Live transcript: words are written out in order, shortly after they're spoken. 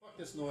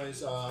raucous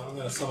noise, I'm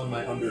going to summon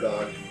my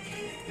underdog.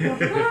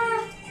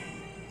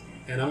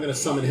 And I'm going to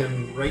summon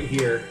him right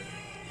here.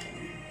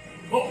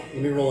 Oh!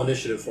 Let me roll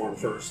initiative for him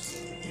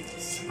first.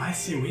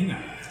 Spicy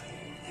wiener.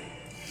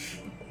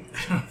 I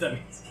don't know what that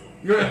means.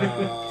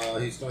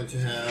 He's going to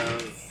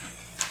have...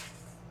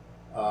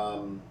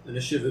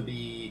 initiative would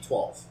be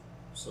 12.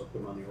 So put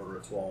him on the order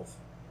of 12.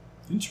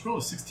 Didn't you roll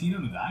a 16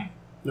 on the die?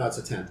 No, it's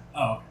a 10.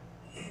 Oh,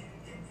 okay.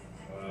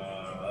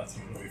 That's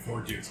going to be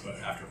 4 dukes, but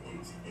after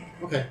bonus.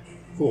 Okay,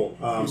 cool.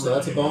 So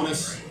that's a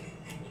bonus.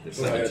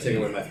 So I got to take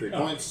away my 3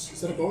 points.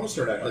 Is that a bonus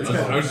or an I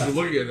was just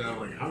looking at that, I'm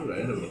like, how did I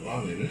end up at the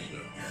bottom of the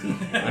initiative?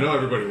 I know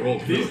everybody rolled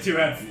good. These two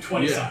have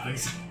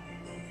 20-somethings.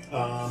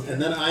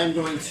 And then I'm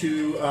going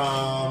to...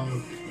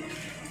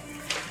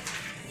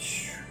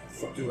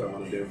 fuck do I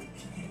want to do?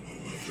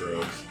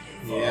 Drugs.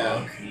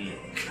 Yeah.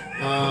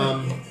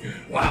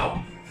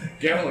 Wow.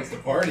 Gavin likes to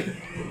party.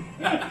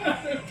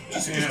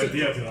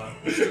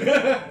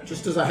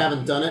 Just as I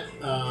haven't done it,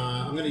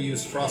 I'm going to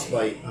use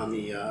Frostbite on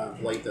the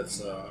blight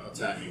that's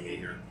attacking me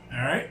here.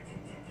 Alright.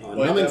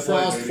 Numbing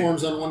Frost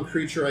forms on one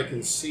creature I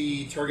can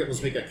see. Target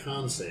must make a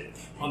con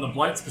save. On the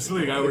blight,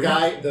 specifically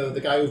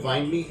The guy who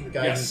vined me? The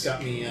guy who's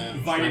got me...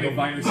 Binding and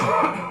binders.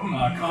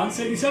 Con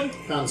save, you said?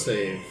 Con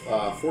save.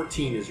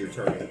 14 is your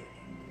target.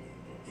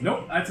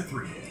 Nope, that's a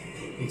 3.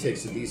 He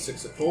takes a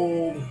d6 of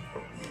cold.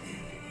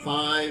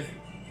 5.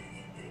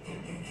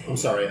 I'm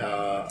sorry,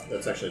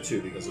 that's actually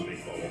 2 because of me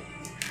total.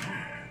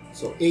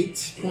 So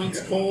 8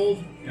 points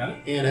cold. Got it.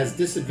 And has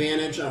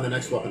disadvantage on the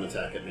next weapon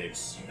attack it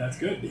makes. That's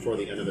good. Before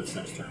the end of its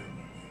next turn.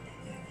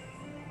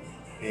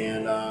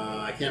 And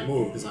I can't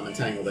move because I'm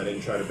entangled. I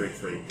didn't try to break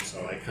free.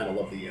 So I kind of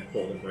love the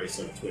cold embrace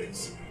of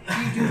twigs.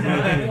 You do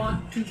not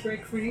want to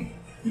break free.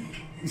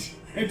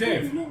 Hey,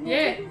 Dave.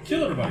 Yeah.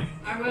 Kill everybody.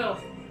 I will.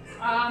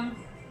 I'm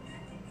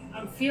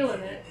feeling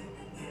it.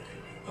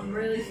 I'm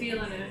really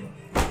feeling it.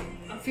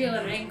 I'm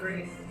feeling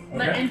angry.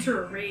 Let Okay.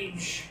 enter a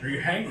rage. Are you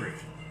hangry?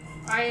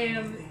 I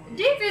am...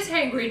 Dave is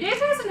hangry. Dave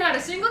hasn't had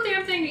a single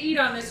damn thing to eat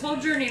on this whole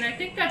journey, and I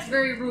think that's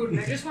very rude, and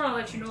I just want to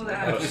let you know that.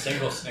 Have a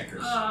single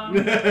Snickers.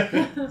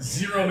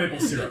 0 maple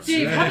syrup.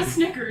 Dave, have a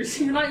Snickers.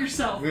 You're not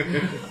yourself.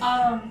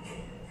 The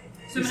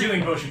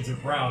healing potions are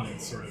brown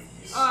and sort of...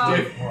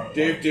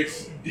 Dave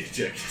Dix,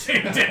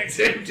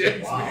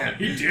 Wow. man.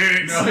 He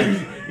digs. No,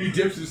 he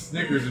dips his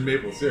Snickers in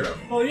maple syrup.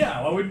 Well,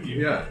 yeah, why wouldn't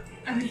you? Yeah.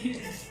 I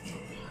mean,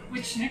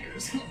 which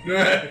Snickers?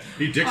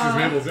 He dicks his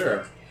maple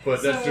syrup.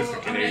 But that's just a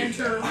Canadian.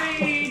 So, I'm going to enter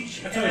a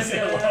rage. That's how they say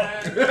hello.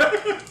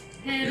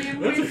 Hit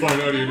him That's with a fun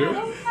how do you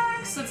do.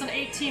 So it's an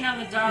 18 on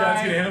the die. Yeah,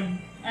 that's gonna hit him.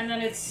 And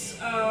then it's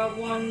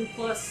 1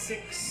 plus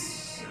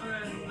 6,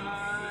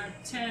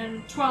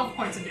 10, 12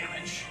 points of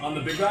damage. On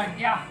the big guy?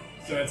 Yeah.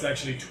 So it's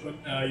actually,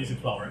 you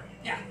said 12, right?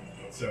 Yeah.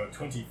 So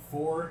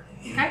 24.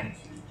 Okay.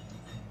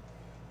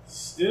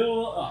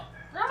 Still up.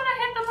 I'm gonna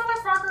hit the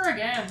motherfucker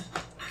again.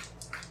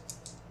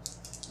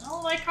 I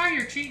don't like how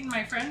you're treating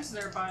my friends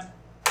there, bud.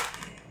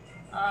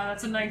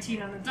 That's a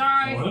 19 on the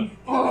die. One.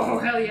 Oh,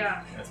 hell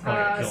yeah. That's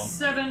probably gonna kill him.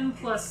 7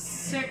 plus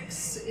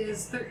 6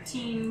 is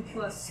 13,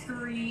 plus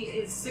 3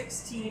 is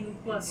 16,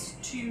 plus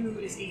 2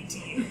 is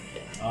 18.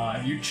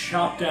 You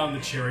chop down the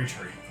cherry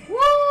tree.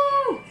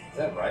 Woo! Is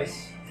that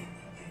rice?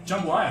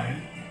 Jambalaya,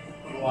 man.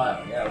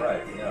 Wow, yeah,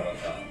 right. We got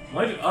about that.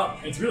 Light it up.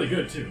 It's really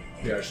good, too.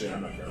 Yeah, actually,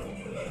 I'm not careful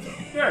for that. So.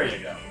 There you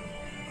go.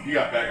 You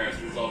got bad guys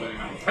to resolve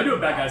anyway. I do have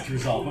bad guys to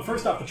resolve, but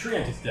first off, the tree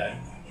ant is dead.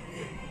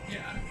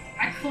 Yeah.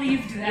 I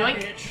cleaved that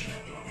bitch.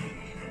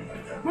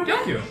 Well,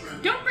 thank you.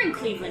 Don't bring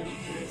Cleveland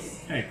into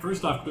this. Hey,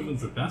 first off,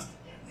 Cleveland's the best.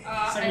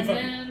 And 75.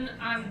 then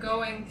I'm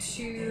going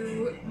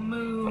to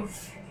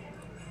move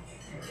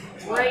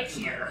right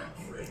here.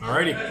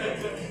 Alrighty.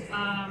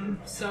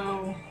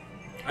 So...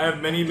 I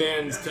have many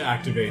mans to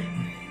activate.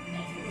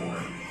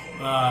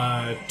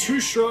 2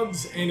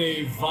 shrubs and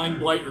a vine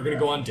blight are going to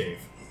go on Dave.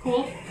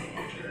 Cool.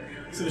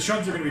 So the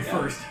shrubs are going to be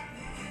first.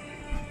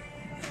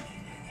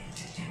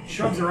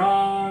 Shrubs are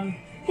on...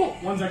 Cool.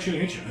 One's actually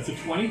going to hit you. That's a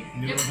 20,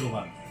 and the other one's an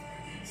 11.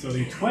 So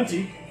the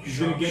 20 is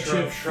going to get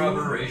you...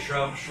 Shrubbery.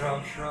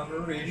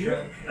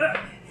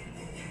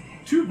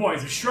 2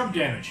 points of shrub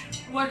damage.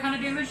 What kind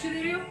of damage do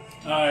they do?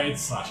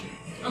 It's slashing.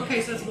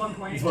 Okay, so it's 1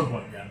 point. It's 1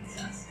 point, yeah.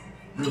 Yes.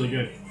 Really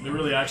good. They're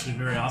really actually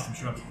very awesome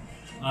shrubs.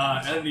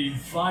 And the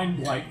vine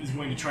blight is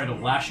going to try to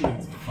lash you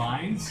with its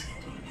vines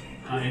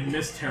and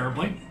miss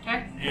terribly.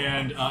 Okay.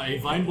 And a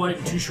vine blight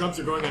and 2 shrubs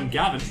are going on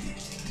Gavin.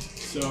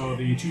 So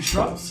the 2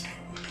 shrubs,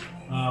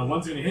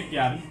 one's going to hit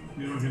Gavin,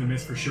 the other one's going to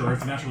miss for sure.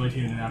 It's a natural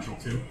 18 and a natural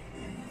 2.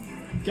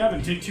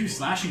 Gavin, take 2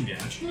 slashing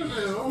damage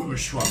to a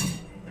shrub.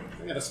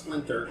 I got a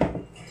splinter.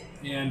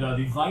 And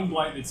the vine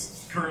blight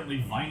that's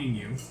currently vining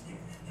you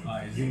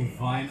is going to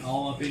vine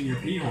all up in your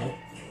pee hole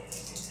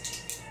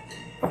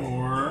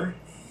for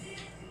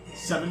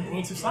 7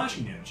 points of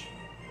slashing damage.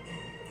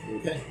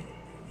 Okay.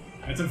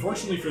 That's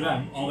unfortunately for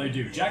them, all they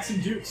do. Jackson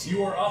Dukes,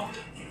 you are up.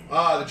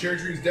 The cherry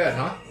tree's dead,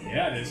 huh?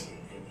 Yeah, it is.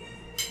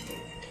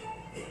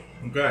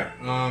 Okay.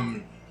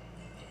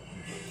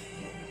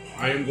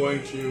 I am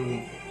going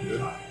to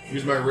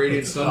use my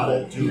Radiant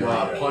Sunbolt to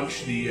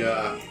punch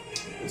the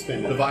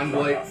Expand that. Divine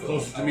Blight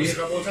closest to me a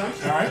couple of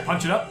times. All right,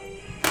 punch it up.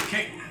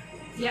 Okay.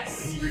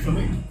 Yes. Can you refill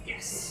me?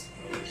 Yes.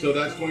 So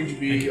that's going to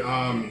be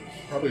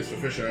probably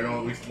sufficient. I know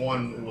at least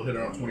one will hit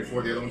around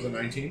 24. The other one's a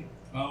 19.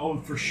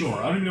 For sure.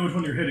 I don't even know which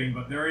one you're hitting,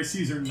 but their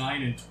ACs are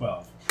 9 and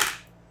 12.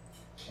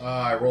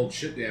 I rolled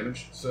shit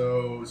damage.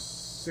 So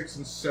 6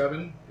 and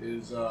 7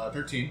 is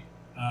 13.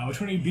 Which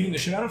one are you beating the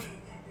shit out of?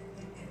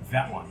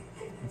 That one.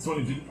 That's the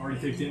one who didn't already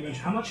take damage.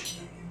 How much?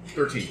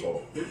 13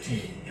 total.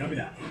 13. Copy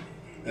that.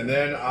 And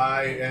then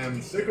I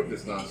am sick of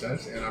this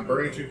nonsense, and I'm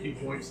burning 2 key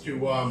points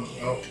to,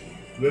 oh,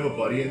 do we have a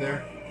buddy in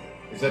there?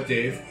 Is that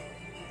Dave?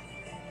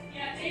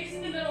 Yeah, Dave's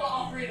in the middle of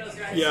all three of those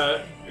guys.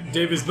 Yeah,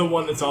 Dave is the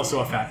one that's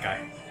also a fat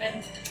guy.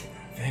 And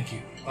Thank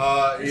you.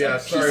 Yeah, a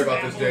sorry piece of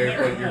about this, apple Dave, there.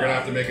 but you're gonna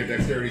have to make a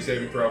dexterity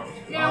saving throw.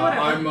 Yeah,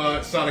 whatever.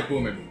 I'm Sonic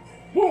Booming.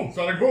 Boom!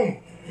 Sonic Boom!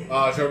 So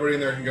everybody in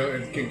there can go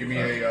and can give me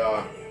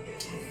a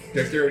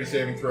dexterity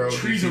saving throw.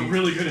 Trees are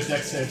really good at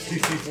dex saves.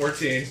 DC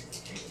 14.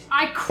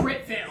 I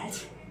crit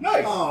failed.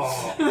 Nice!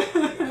 Oh.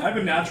 I have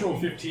a natural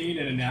 15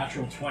 and a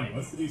natural 20.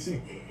 What's the DC?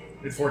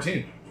 It's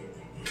 14.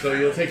 So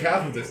you'll take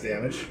half of this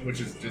damage, which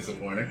is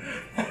disappointing.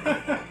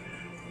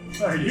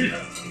 Sorry, dude.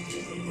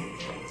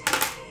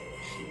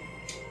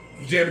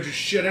 Damage is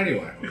shit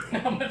anyway.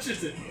 How much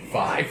is it?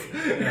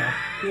 5. Yeah.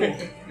 Cool.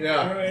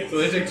 Yeah. Alright. So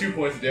they take 2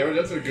 points of damage.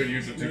 That's a good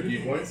use of 2 key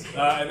points.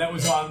 And that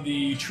was on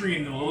the tree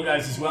and the little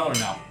guys as well, or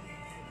no?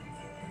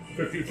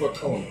 50-foot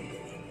cone.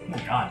 Oh my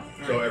god.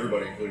 So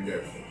everybody, including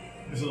Dave.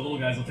 So the little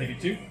guys will take it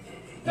too.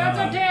 That's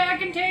okay, I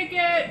can take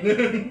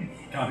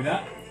it. Copy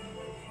that.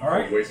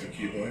 Alright. Waste of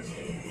key points.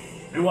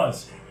 It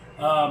was.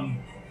 What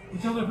the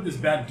hell did I put this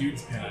bad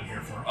dude's pin on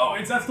here for? Oh,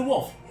 that's the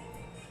wolf.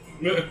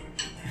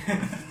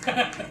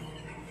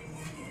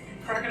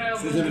 Crocodile.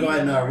 So he's gonna go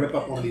ahead and rip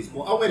up one of these.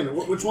 Oh, wait a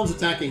minute. Which one's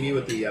attacking me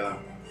with the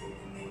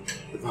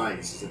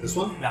vines? Is it this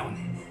one? That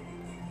one.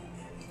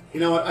 You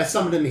know what? I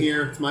summoned him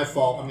here. It's my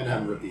fault. I'm gonna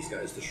have him rip these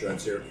guys to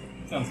shreds here.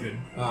 Sounds good.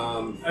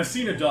 Um, I've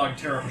seen a dog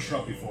tear up a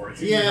shrub before.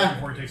 It's Yeah.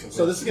 before he takes a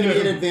so this is gonna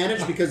be an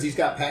advantage because he's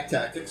got pack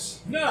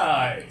tactics.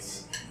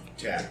 Nice.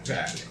 Tack.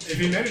 If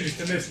he manages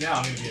to miss now,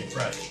 I'm going to be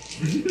impressed.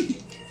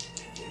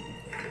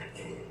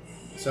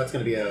 So that's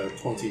gonna be a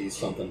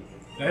 20-something.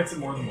 That hits it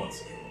more than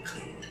once.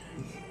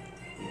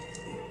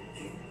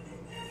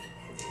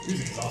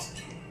 Music is awesome.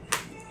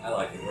 I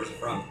like it. Where's it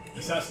from?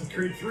 Assassin's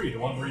Creed 3, the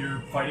one where you're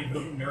fighting for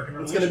the American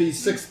It's Revolution. gonna be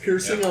 6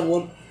 piercing on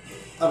one.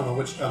 I don't know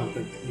which. I don't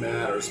think it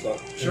matters, but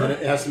Sure. and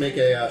then it has to make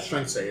a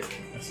strength save.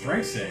 A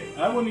strength save.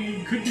 That one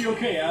he could be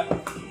okay at.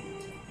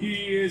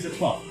 He is a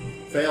 12.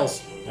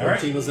 Fails. All right.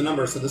 14 was the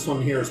number, so this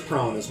one here is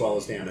prone as well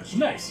as damage.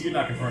 Nice. You can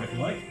knock him prone if you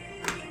like.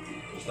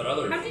 What's that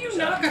other? How do you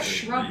knock a Assassin's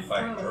Creed shrub where you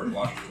fight prone? George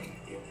Washington?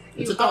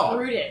 It's You a dog.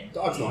 uproot it.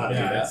 Dogs know how to do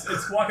Yeah, that.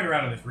 it's walking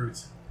around on its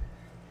roots.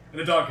 And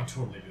the dog can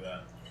totally do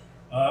that.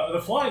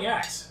 The flying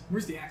axe.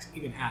 Where's the axe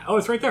even at? Oh,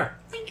 it's right there.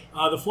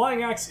 The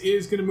flying axe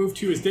is going to move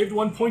to. Is Dave the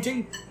one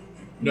pointing?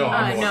 No,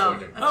 I'm the no. one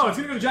pointing. Oh, it's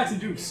going to go to Jackson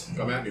Dukes.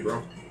 Come at me,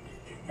 bro.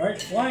 Alright,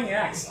 flying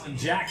axe on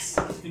Jax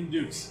in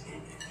Dukes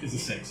is a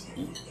 6.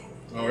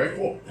 Okay,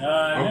 cool.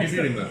 I'll Next keep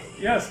eating up- that.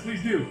 Yes,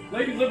 please do.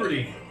 Lady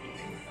Liberty.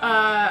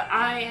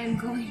 I am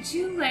going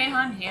to lay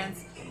on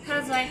hands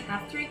because I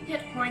have 3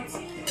 hit points.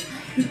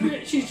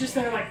 She's just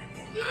there like,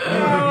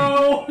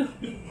 Oh!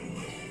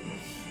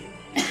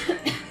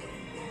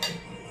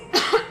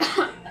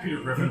 Peter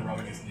Griffin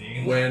rubbing his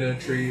knee. When a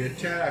tree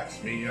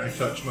attacks me, I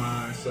touch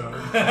myself.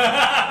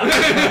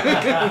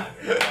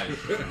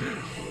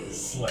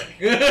 Slick.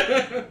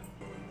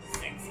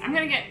 Thanks. I'm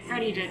gonna get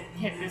ready to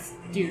hit this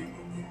dude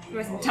who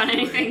hasn't done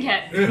anything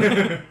yet.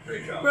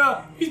 Great job.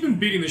 Well, he's been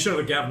beating the shit out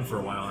of Gavin for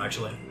a while,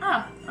 actually.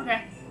 Oh,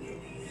 okay.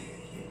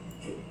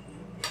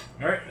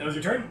 Alright, that was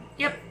your turn?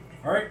 Yep.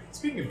 Alright,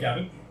 speaking of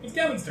Gavin, it's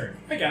Gavin's turn.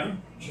 Hi,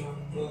 Gavin.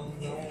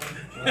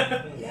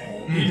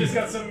 He just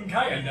got some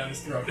cayenne down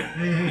his throat.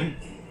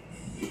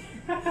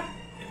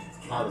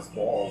 Hot as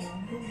balls.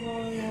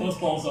 Those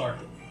balls are.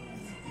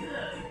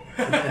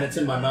 And it's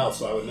in my mouth,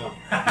 so I would know.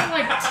 I'm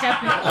like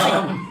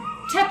tepid.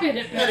 Tepid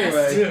at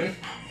best. Anyway,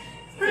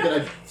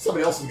 figured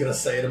somebody else was gonna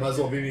say it. It might as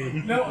well be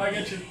me. No, I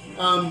get you.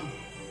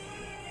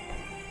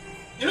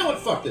 You know what?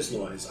 Fuck this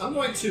noise. I'm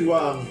going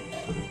to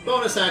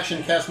bonus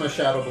action, cast my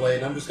Shadow Blade,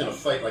 and I'm just gonna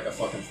fight like a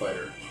fucking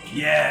fighter.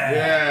 Yeah!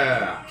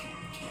 Yeah.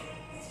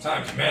 It's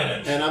time to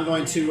manage. And I'm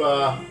going to.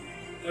 That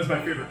was my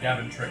favorite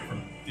Gavin trick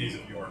from Days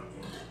of Yore.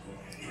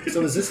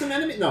 So is this an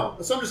enemy? No.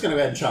 So I'm just gonna go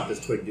ahead and chop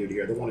this twig dude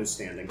here, the one who's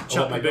standing.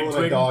 Chop my the big my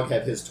twig? dog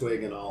have his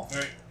twig, and I'll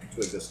Alright,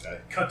 twig this guy.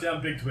 cut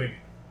down Big Twig.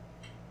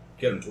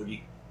 Get him,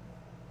 Twiggy.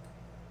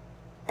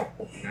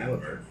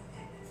 Caliber.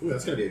 Ooh,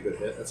 that's gonna be a good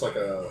hit. That's like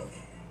a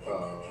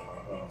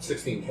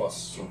 16 plus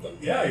something.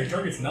 Yeah, your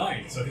target's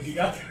 9, so I think you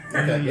got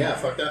there. Okay, yeah,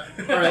 fuck that.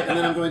 Alright, and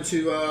then I'm going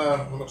to,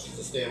 how much is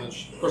this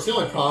damage? Of course, the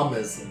only problem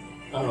is,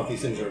 I don't know if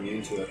these things are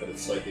immune to it, but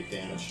it's psychic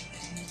damage.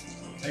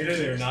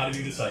 They are not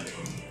immune to psychic.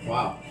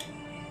 Wow.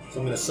 So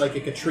I'm going to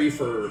psychic a tree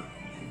for,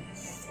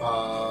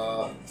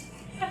 Oh,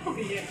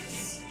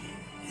 yes.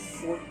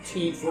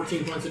 14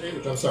 points of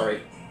damage. I'm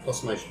sorry,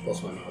 plus my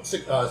mouth.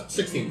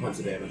 16 points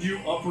of damage. You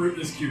uproot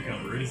this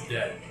cucumber, it is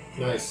dead.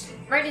 Nice.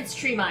 Right in its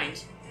tree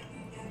mind.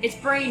 Its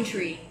brain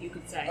tree, you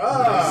could say.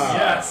 Ah!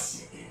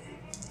 Yes.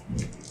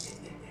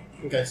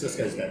 Okay, so this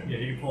guy's dead. Yeah,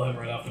 you can pull him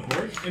right off the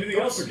board. Anything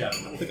else for I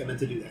Gavin? don't think I meant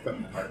to do that.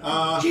 Quite that hard.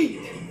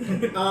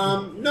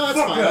 No, it's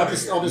Fuck fine.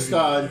 that. I'll just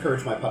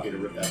encourage my puppy to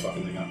rip that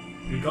fucking thing up.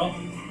 Good call.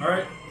 All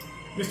right,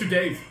 Mr.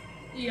 Dave.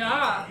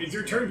 Yeah. It's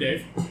your turn,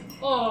 Dave.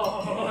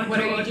 Oh. What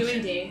are you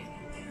doing, Dave?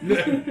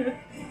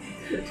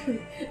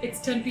 It's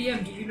 10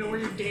 p.m. Do you know where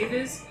your Dave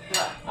is?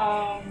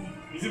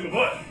 He's in the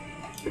butt.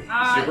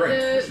 Mr. Brain.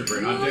 Mr.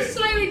 Brain on the Dave.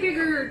 slightly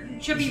bigger,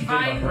 chubby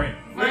Mr. Brain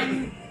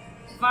on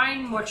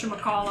vine,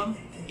 whatchamacallem.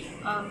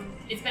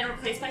 It's been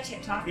replaced by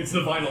TikTok. It's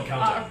the vinyl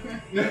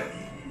counter.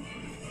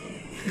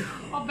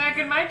 Well, back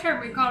in my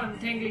term, we called him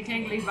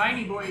Tangly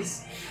Viney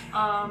Boys.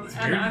 And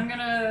weird. I'm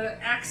gonna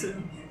axe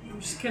him. I'm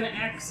just gonna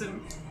axe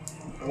him.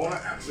 I want to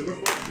ask him a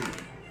question.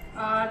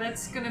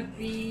 That's gonna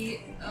be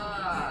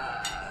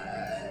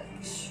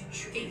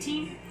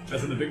 18.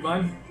 That's in the big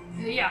vine.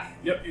 Yeah.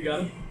 Yep, you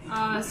got him.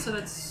 So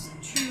that's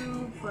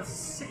 2 plus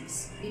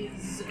 6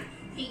 is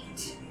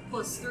 8.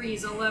 Plus 3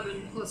 is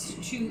 11. Plus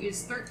 2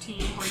 is 13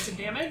 points of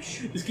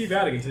damage. Just keep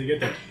adding until you get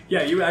there.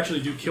 Yeah, you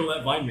actually do kill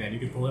that vine man. You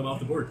can pull him off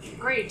the board.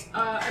 Great.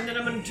 And then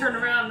I'm gonna turn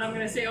around and I'm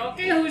gonna say,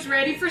 okay, who's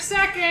ready for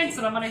seconds?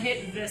 And I'm gonna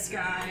hit this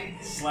guy.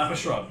 Slap a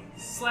shrub.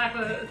 Slap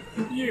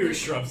You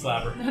shrub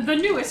slapper. the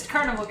newest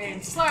carnival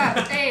game.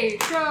 Slap a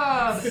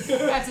shrub.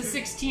 That's a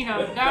 16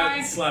 on the That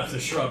die. slaps a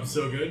shrub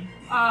so good.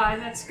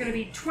 And that's gonna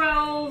be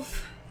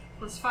 12.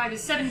 Plus 5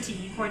 is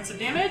 17 points of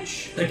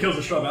damage. That kills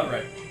a shrub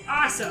outright.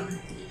 Awesome.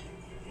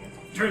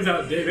 Turns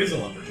out Dave is a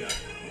lumberjack.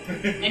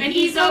 And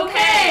he's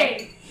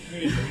okay.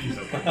 He's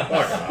okay.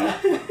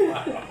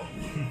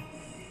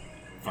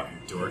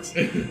 Fucking dorks.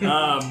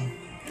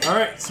 All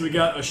right, so we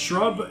got a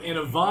shrub and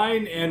a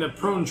vine and a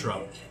prone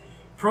shrub.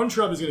 Prone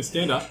shrub is going to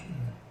stand up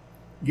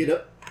Get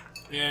up.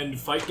 and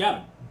fight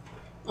Gavin.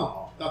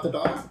 Oh, not the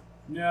dog.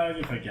 No, he's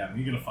going to fight Gavin.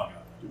 He's going to fuck it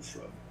up. Do a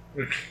shrub.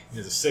 He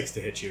has a 6 to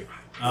hit you.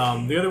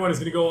 The other one is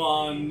going to go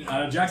on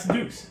Jackson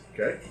Dukes.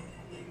 Okay.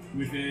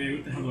 With a,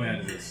 what the hell do I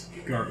add to this?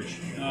 Garbage.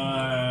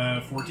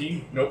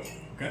 14. Nope.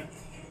 Okay.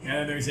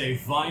 And there's a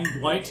Vine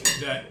Blight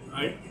that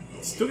I'm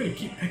still going to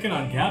keep picking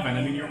on Gavin.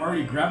 I mean, you're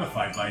already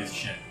gravified by his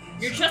shit.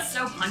 You're just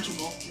so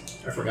punchable.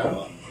 I forgot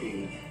about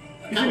it.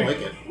 I kind of like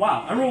it.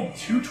 Wow, I rolled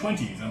 2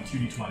 20s on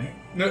 2d20.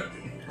 No.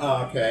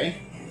 Okay.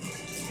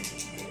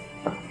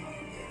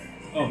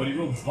 Oh, but he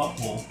rolled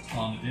butthole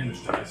on the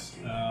damage dice.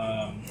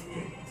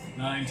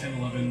 9, 10,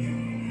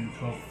 11,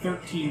 12,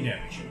 13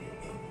 damage.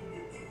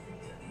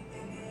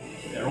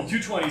 Yeah, I rolled 2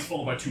 20s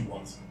followed by 2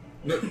 1s.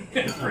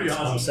 It's pretty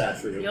I'm awesome. sad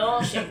for you.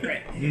 You'll shit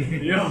crit.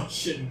 Yo,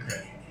 shit and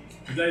crit.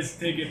 The dice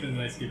take it, then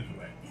the dice give it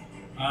away.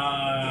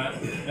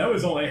 That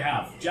was only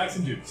half.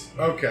 Jackson Dukes.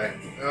 Okay.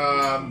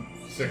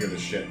 Sick of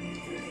this shit.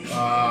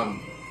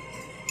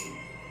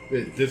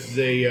 This is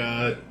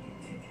a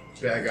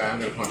bad guy. I'm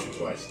gonna punch him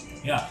twice.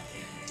 Yeah.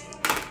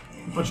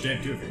 You punch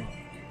Dave too if you want.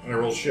 And I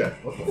roll shit.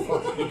 What the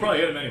fuck? You'll probably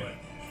hit him anyway.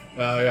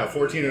 Yeah,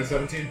 14 and a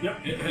 17. Yep,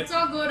 it hits. It's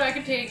all good. I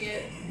can take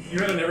it. You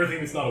hit on everything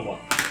that's not a 1.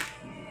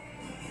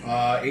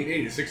 8,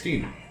 8 is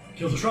 16.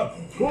 Kills a shrub.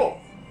 Cool.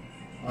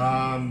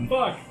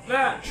 Fuck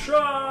that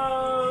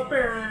shrub!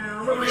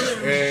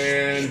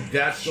 And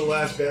that's the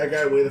last bad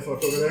guy way the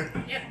fuck over there?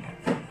 Yep.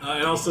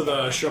 And also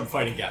the shrub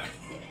fighting Gavin.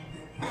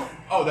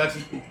 Oh, that's...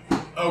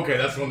 Okay,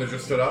 that's the one that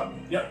just stood up?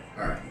 Yep.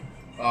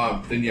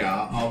 Alright. Then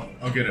yeah,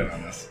 I'll get in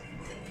on this.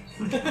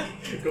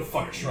 Go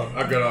fuck a shrub.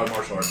 I've got a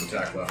martial arts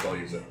attack left, I'll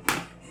use it.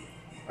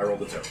 I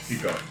rolled a 2.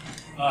 Keep going.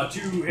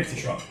 2 hits a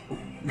shrub.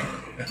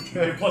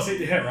 You're plus 8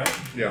 to hit, right?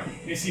 Yeah.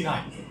 AC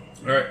 9.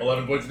 Alright,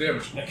 11 points of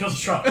damage. That kills a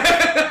shrub.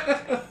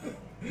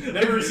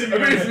 Never seen I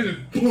you mean, it's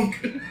just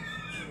plunk.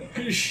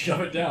 You just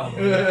shove it down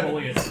when you're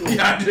rolling at school.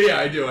 Yeah,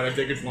 I do, and I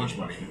think it's lunch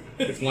money.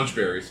 It's lunch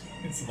berries.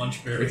 It's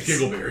lunch berries. It's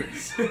giggle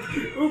berries.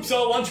 Oops,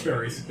 all lunch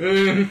berries.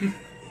 Alright,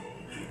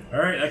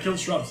 that kills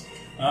shrubs.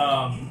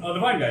 The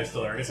vine guy's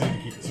still there. I guess I need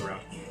to keep this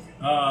around.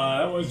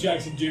 That was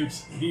Jackson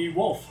Dukes. The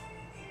wolf.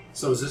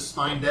 So is this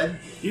spine dead?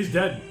 He's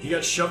dead. He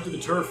got shoved to the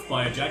turf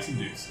by Jackson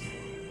Dukes.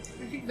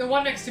 I think the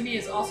one next to me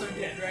is also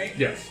dead, right?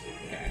 Yes.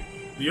 Okay.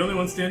 The only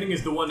one standing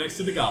is the one next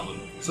to the goblin.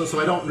 So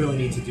I don't really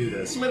need to do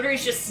this.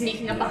 Slithery's just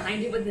sneaking up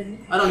behind it with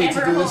an I don't need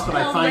to do this, but I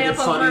held find it lamp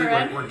over funny her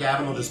head. where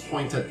Gavin will just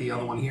point at the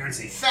other one here and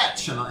say,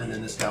 fetch! And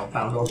then this guy will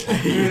pound over.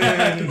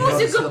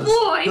 Who's a good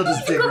boy? He'll Who's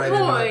just a dig good right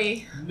into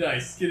boy?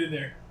 Nice. Get in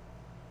there.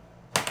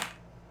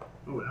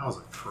 Ooh, that was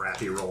a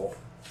crappy roll.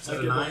 Is that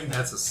a 9?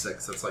 That's a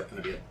 6. That's like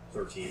going to be a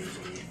 13 or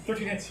something.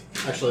 13 hits.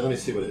 Actually, let me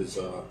see what his...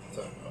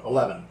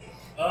 11.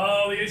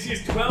 Oh, the AC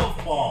is 12,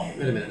 Paul.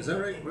 Wait a minute, is that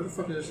right? Where the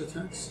fuck is his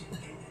attacks?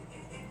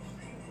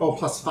 Oh,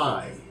 plus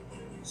 5.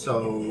 So,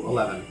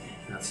 11.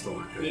 That's still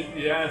not good.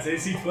 Yeah, it's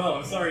AC 12.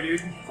 I'm sorry,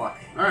 dude. Fuck.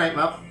 Alright,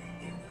 well.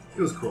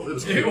 It was cool. It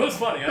was cute. It was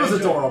funny. It was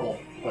adorable.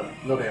 But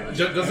no damage.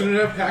 Doesn't it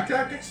have pack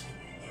tactics?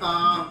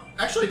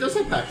 Actually, it does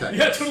have pack tactics.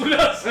 Yeah, it totally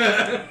does.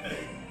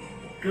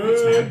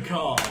 Good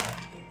call.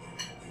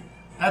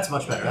 That's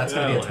much better. That's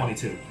going to be a That'll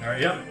 22.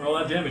 Alright, yep. Roll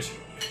that damage.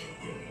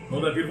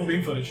 Roll that beautiful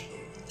beam footage.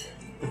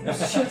 I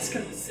was just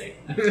gonna say.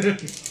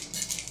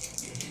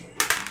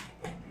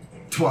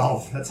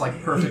 12. That's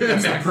like perfect.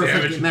 That's like Max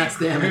perfect damage. max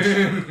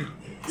damage.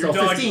 Your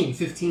So dog-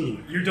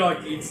 15. Your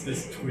dog eats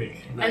this twig.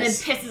 And then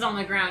Nice. pisses on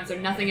the ground so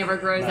nothing ever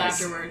grows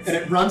Nice. afterwards. And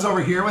it runs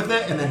over here with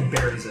it and then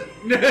buries it.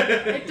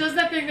 It does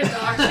that thing that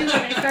dogs do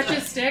when they fetch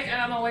a stick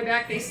and on the way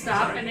back they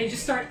stop and they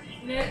just start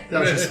eating it. That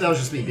was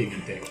just me being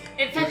a dick.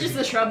 It fetches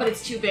the shrub, but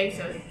it's too big,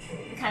 so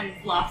it's kind of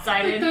Like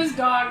lopsided. those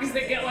dogs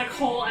that get like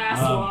whole ass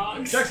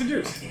logs. Jackson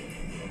Dukes.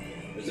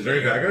 Is there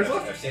any bad guys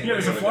left? I've seen Yeah,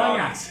 there's a video of flying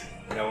dog. axe.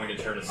 You know when you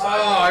turn Oh,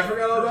 aside. I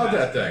forgot all about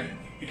that thing.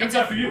 It comes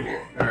after you.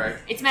 All right.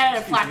 It's made out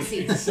of flax It's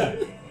a seeds.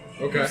 7.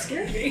 Okay.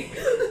 Scared me.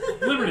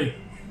 Liberty.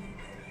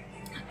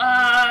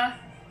 Uh,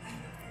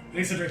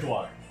 Lisa, drink the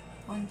water.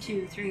 1,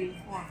 2, 3,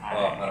 4, 5.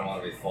 Oh, I don't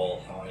want to be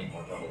full. I want to eat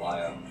more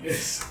jambalaya.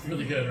 It's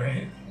really good,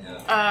 right?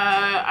 Yeah.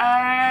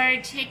 I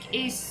take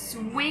a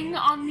swing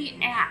on the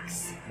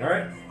axe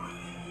Alright.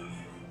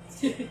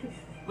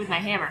 with my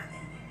hammer.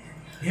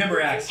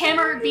 Hammer axe.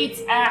 Hammer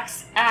beats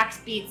axe, axe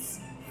beats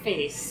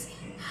face.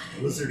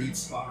 Lizard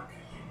eats Spock.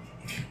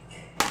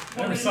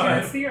 Never saw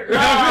it. It's the earth.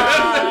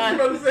 I was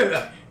about to say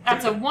that.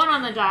 That's a 1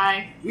 on the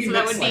die, We so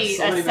that mixed, would like, be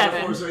so a many 7.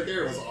 metaphors right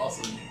there. It was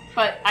awesome.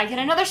 But I get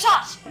another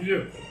shot! You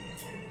do.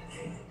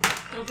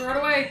 Don't throw it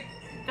away.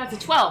 That's a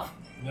 12.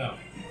 No.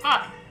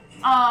 Fuck.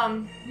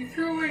 You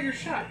threw away your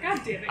shot. God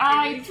damn it.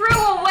 I Katie. threw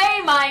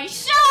away my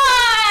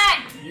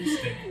shot! You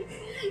stink.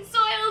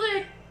 Soiled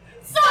it!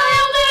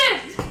 Soiled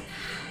it!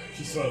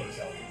 She soiled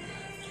herself.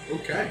 I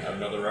Okay. have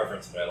another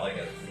reference, but I like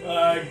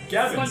it.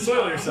 Gavin, SpongeBob.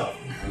 soil yourself.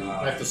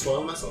 I have to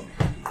soil myself.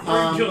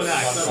 Or kill an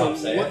axe. So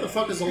Say what it. the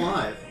fuck is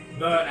alive?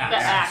 The axe. The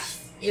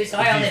axe. You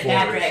soiled it, D4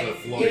 Patrick. is the You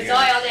floating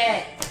soiled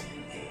it.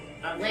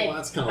 The lid. Well,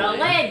 that's kind The of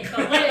lid!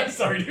 The lid!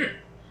 Sorry, dude.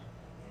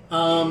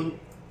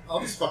 I'll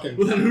just fucking.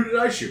 Well, then who did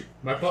I shoot?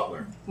 My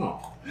butler.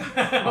 Oh,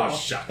 oh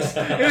shucks.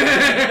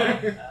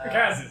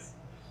 Cassis.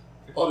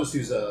 I'll just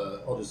use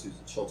a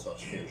chill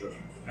touch cantrip.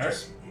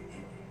 Alright.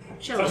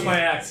 Chill. Touch my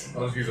axe.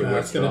 I'll just use a whip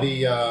It's going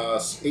to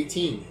spell. be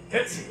 18,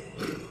 Hits.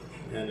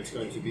 and it's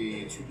going to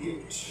be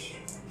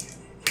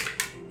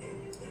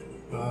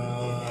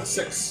 2d8.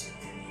 6.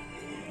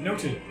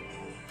 Noted.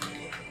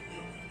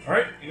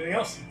 Alright, anything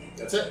else?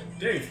 That's it.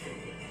 Dave.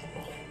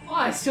 Oh,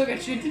 I still got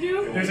shit to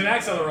do? There's an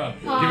axe on the run.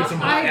 Give it some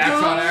I axe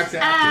go- on axe.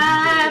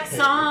 Axe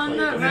on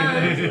the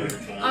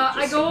run.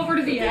 I go over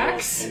to the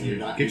axe. And you're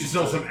not Get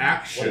yourself some what it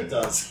action.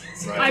 does.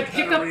 I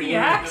pick up the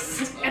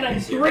axe and I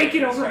break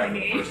it over my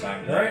knee. First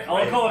time. Alright,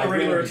 I'll call it a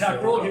regular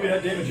attack roll. Give me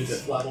that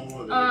damages. What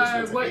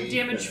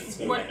damage?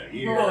 What?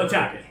 Roll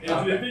attack it. It's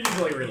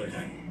usually like a regular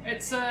attack.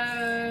 It's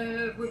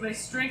with my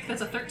strength.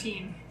 That's a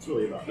 13. It's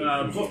really about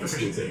Plus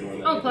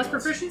proficiency. Oh, plus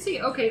proficiency.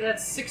 Okay,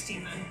 that's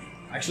 16 then.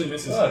 Actually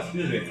misses. Oh,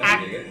 excuse me. Can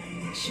I dig it?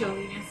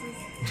 Chili misses.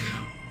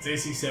 It's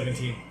AC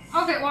 17.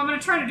 Okay, well I'm gonna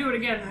try to do it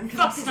again then. 'cause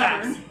Fuck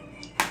I'm his stubborn.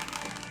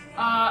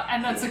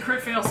 And that's a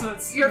crit fail, so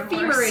it's Your even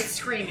femur worse. is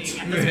screaming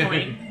at this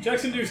point.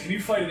 Jackson Dukes, can you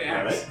fight an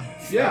axe?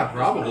 Yeah,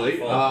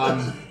 probably.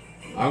 I'm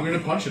gonna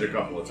punch it a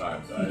couple of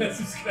times.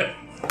 This is good.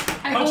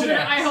 I Punch hold an it.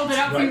 I axe. hold it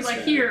out for you Right, like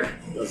Stan. here.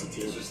 Does it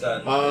to It's you. just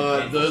that.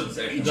 Those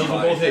will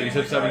both hit. You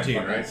said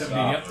 17, right?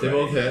 17, yep. They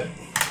both hit.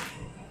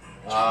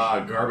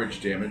 Garbage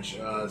damage.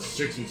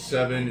 6 and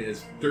 7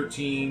 is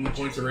 13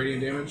 points of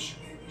radiant damage.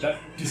 That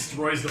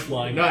destroys the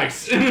flying.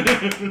 Nice.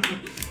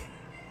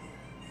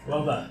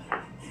 Well done.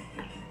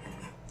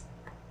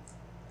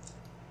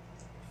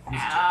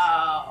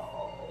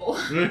 Ow.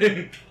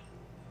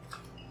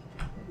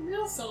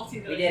 Real salty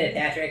though. We did it,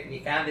 Patrick. We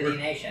founded the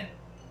nation.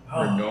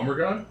 Or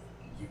Nomergon?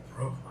 You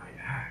broke my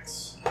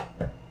axe.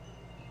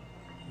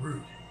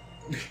 Rude.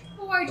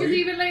 Why'd you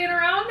leave it laying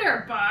around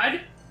there,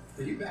 bud?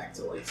 Are you back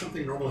to like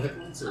something normal hit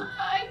points? Or...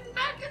 I'm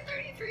back at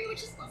 33,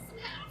 which is less than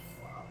half.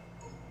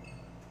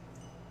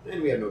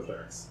 And we have no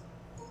clerics.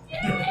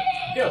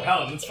 Yeah,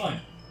 Paladin, it's fine.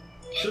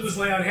 She'll just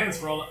lay on hands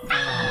for all the.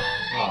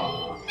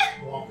 Aw.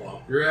 Womp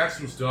womp. Your axe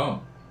was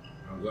dumb.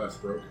 I'm glad it's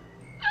broken.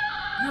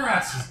 Your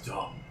axe is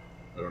dumb.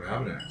 I don't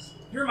have an axe.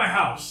 You're in my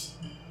house.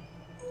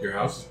 Your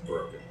house is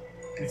broken.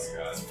 It's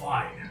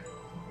fine.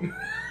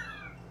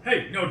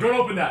 Hey, no, don't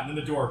open that. And then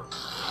the door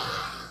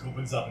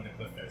opens up in the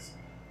cliff face.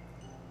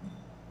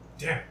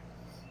 Damn it.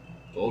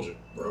 Told you.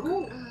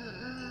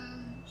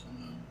 Broken.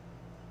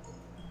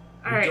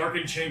 The Alright.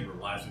 darkened chamber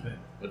lies within.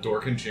 A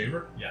Dorkin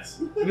chamber?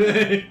 Yes.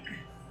 This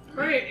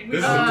Great.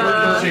 is a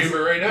Dorkin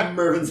chamber right now.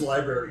 Mervin's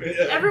library.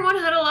 Everyone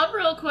huddle up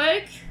real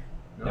quick.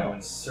 No,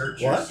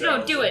 insert What?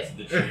 yourself No, do it.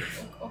 into the tree.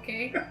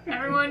 Okay.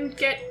 Everyone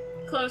get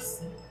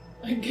close.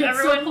 I get so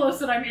Everyone- close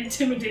that I'm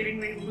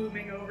intimidatingly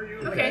looming over you.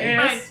 Okay,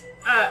 Yes.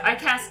 fine. I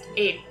cast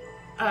 8.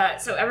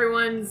 So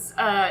everyone's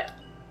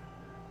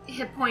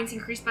hit points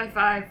increased by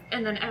 5,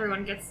 and then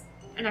everyone gets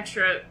an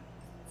extra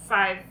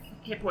 5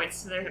 hit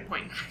points to their hit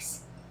point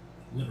max.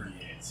 Liberty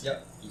aids.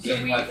 Yep. You Do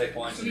gain we- 5 hit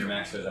points and your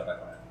max goes up by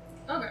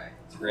 5. Okay.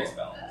 It's a great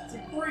spell. It's a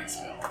great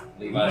spell.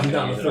 Levi's I'm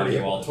down gonna to use it on 30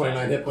 you all the 29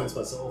 time. hit points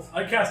myself.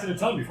 I casted a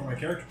ton before my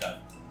character died.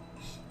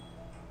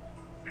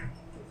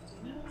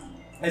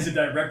 As a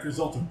direct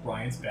result of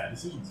Brian's bad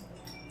decisions.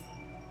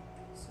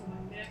 So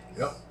my next.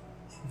 Yep.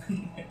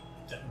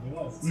 Definitely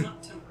was. It's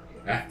not temporary.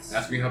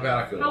 Ask me how bad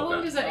I feel How about long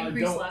that. does that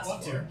increase don't last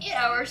want for? to. 8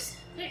 hours.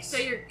 So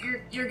you're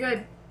good. You're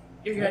good.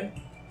 You're good.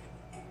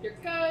 You're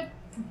good.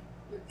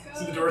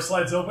 So the door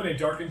slides open. A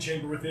darkened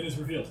chamber within is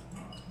revealed.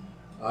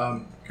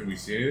 Can we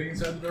see anything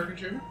inside the darkened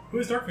chamber? Who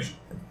has dark vision?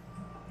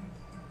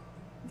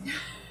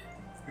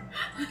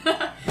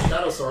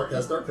 Shadow Sork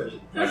has dark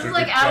vision. This I is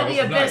like think out of the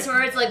travels abyss the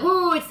where it's like,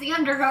 ooh, it's the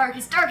Underdark,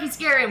 it's dark and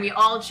scary, and we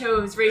all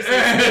chose racing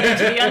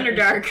into the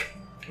Underdark.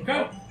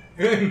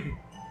 Okay.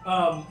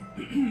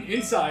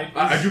 Inside.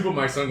 I do put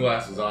my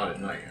sunglasses on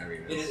at night. I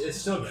mean, It's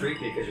still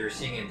creepy because you're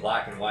seeing in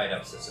black and white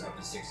up to 60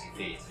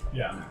 feet.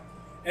 Yeah.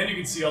 And you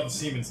can see all the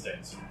semen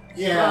stains.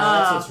 Yeah,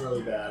 that's what's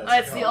really bad.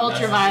 That's the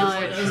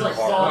ultraviolet. It's like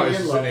Oh, falling is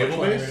in this love an with naval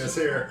playing base? this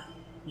here.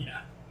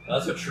 Yeah.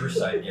 That's what true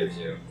sight gives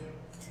you.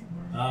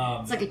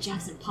 It's like a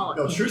Jackson Pollock.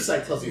 No, True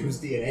Sight tells you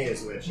whose DNA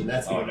is which, and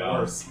that's Oh, even no.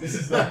 worse. This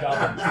is not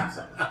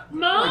goblin.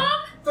 Mom?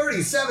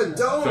 37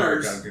 sorry,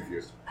 donors! I'm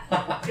confused.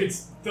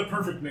 It's the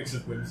perfect mix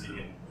of whimsy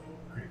and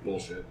creepy.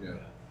 Bullshit, yeah.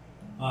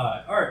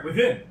 Alright,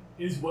 within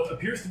is what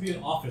appears to be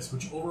an office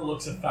which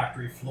overlooks a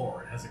factory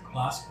floor. It has a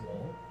glass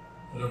wall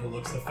that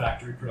overlooks the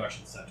factory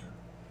production center.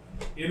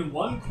 In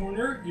one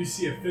corner, you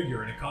see a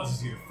figure, and it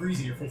causes you to freeze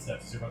in your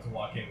footsteps as you're about to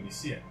walk in when you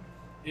see it.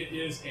 It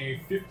is a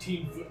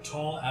 15-foot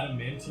tall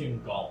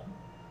adamantium golem.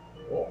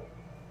 Oh,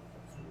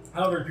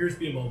 However, it appears to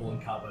be immobile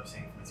and cobwebs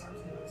hanging from its arms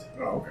and legs.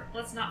 oh okay.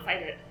 Let's not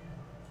fight it.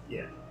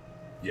 Yeah.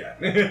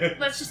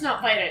 Let's just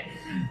not fight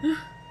it.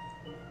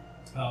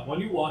 When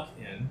you walk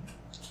in,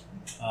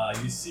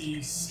 you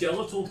see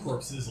skeletal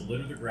corpses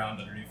litter the ground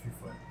underneath your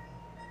foot.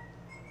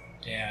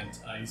 And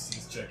you see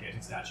this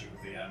gigantic statue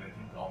with the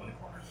adamantium golem in the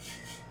corner.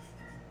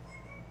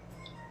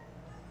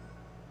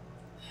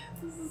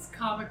 This is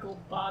comical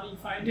body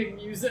finding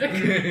music.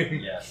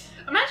 Yes.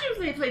 Imagine if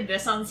they played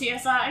this on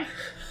CSI.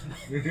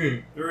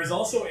 There is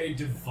also a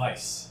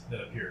device that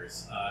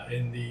appears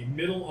in the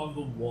middle of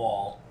the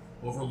wall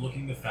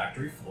overlooking the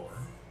factory floor.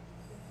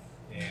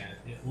 And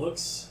it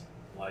looks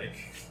like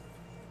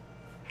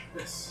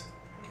this.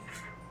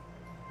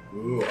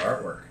 Ooh,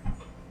 artwork.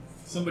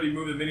 Somebody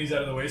move the minis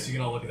out of the way so you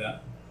can all look at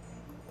that.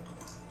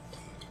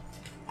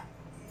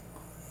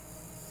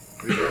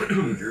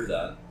 Who drew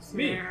that?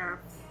 Me. Yeah.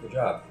 Good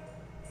job.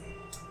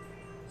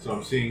 So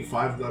I'm seeing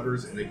 5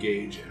 levers and a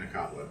gauge and a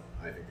cobweb.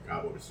 I think the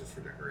cobweb is just for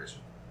decoration.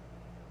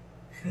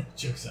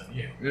 Joke's on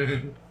you.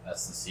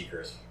 That's the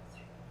secret.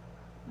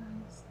 5,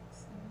 6,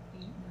 7, 8,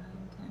 9,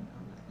 10,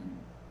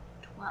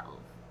 11, 12.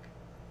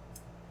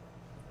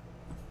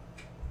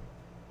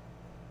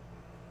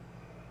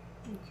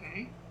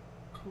 Okay.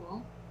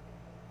 Cool.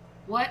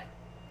 What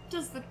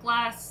does the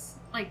glass,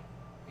 like,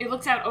 it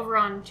looks out over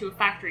onto a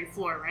factory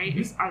floor, right?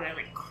 Are there,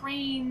 like,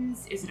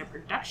 cranes? Is it a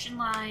production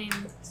line?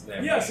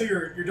 Yeah, so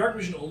your dark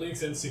vision only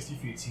extends 60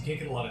 feet, so you can't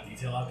get a lot of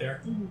detail out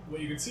there. Mhm. What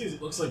you can see is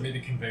it looks like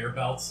maybe conveyor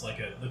belts, like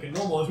a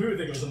normal, as we would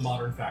think of as a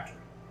modern factory.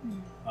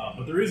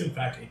 But there is, in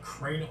fact, a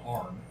crane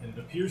arm, and it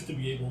appears to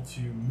be able to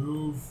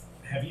move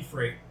heavy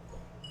freight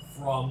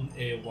from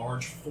a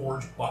large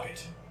forge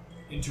bucket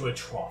into a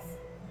trough.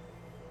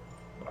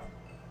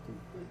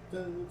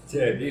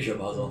 Amnesia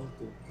muzzle.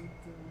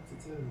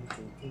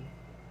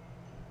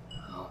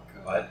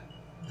 What?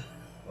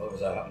 What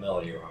was that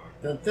melody you were on?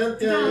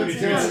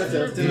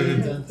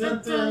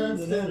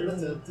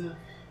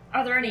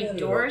 Are there any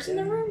doors in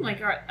the room?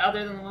 Like,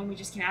 other than the one we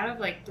just came out of?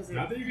 Like, does it...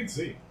 Not that you can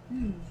see.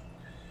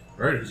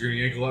 Alright, who's gonna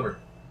yank a lever?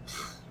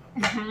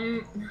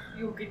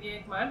 You can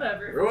yank my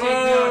lever. Take me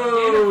out of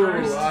data Whoa!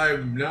 first.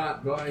 I'm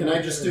not buying Can I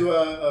it. just do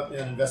an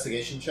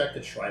investigation check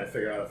to try to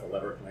figure out if a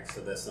lever connects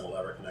to this and a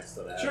lever connects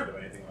to that, Sure. or do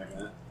anything like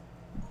that?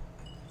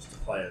 Just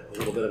apply a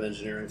little bit of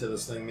engineering to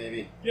this thing,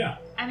 maybe? Yeah.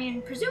 I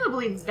mean,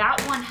 presumably that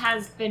one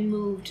has been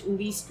moved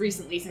least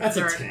recently since That's a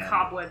there are 10.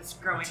 cobwebs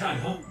growing Time,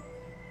 up.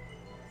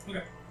 huh?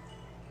 Okay.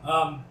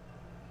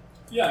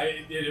 Yeah,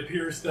 it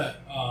appears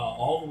that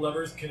all the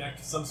levers connect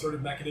to some sort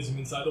of mechanism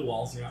inside the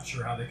walls. You're not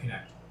sure how they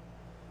connect.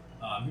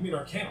 Give me an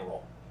Arcana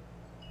roll.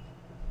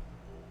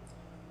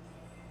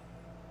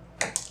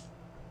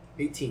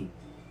 18.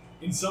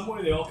 In some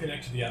way, they all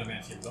connect to the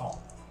adamantium golem.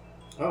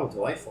 Oh,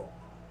 delightful.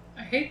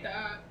 I hate that.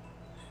 Yeah,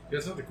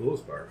 that's not the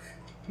coolest part.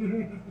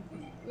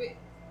 Wait,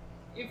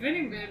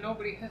 if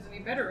nobody has any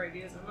better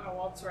ideas, I'm gonna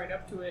waltz right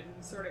up to it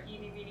and sort of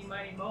eeny, meeny,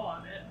 miny, mo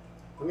on it.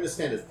 I'm going to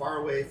stand as far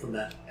away from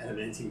that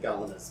adamantium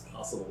golem as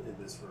possible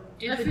in this room.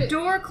 Did the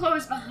door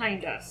close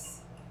behind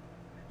us?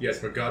 Yes,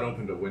 but God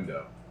opened a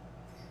window.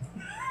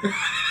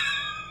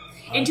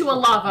 Into a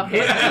lava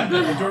pit.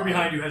 The door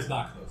behind you has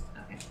not closed.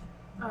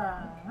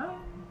 Okay.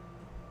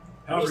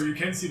 However, you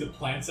can see the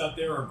plants out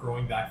there are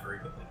growing back very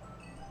quickly.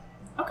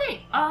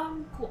 Okay,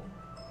 cool.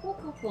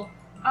 Cool.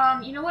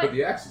 You know what? But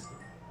the axe is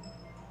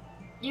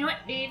You know what,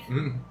 Dave?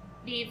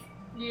 Dave,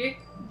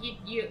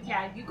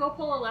 Yeah, you go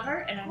pull a lever,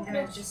 and I'm gonna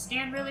Okay. just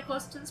stand really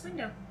close to this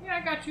window. yeah,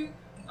 I got you.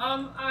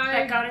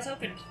 That God is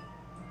opened.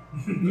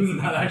 This is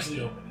not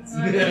actually open. It's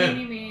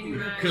Eeny, meeny,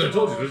 miny, 'Cause I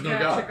told you, there's no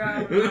catch God. a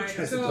God by the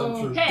Tries to toe. jump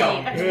through Hey,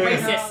 gum. that's How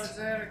racist. does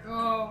that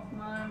go?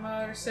 My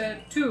mother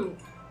said 2.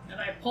 And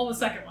I pull the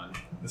second one.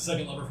 the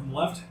second lever from the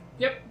left.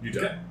 Yep. You do.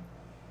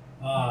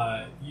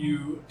 Okay.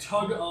 You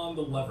tug on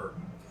the lever.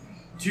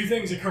 Two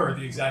things occur at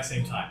the exact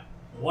same time.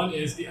 One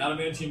is the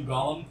adamantium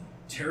golem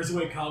tears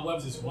away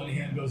cobwebs as one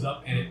hand goes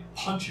up and it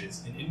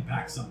punches and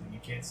impacts something you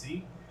can't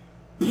see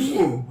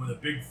with a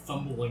big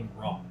thumbling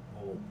blah,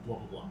 blah,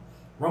 blah.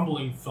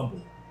 Rumbling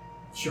thumble.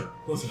 Sure,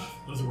 close enough.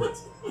 Those are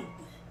words.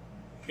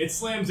 It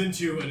slams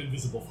into an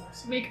invisible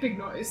force. Make big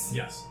noise.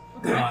 Yes.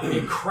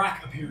 A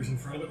crack appears in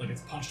front of it like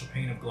it's punched a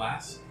pane of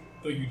glass,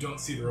 though you don't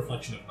see the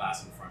reflection of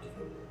glass in front of it.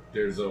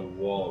 There's a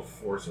wall of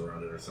force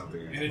around it or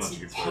something. And it's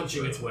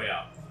punching its way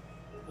out.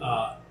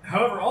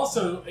 However,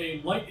 also,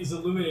 a light is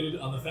illuminated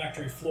on the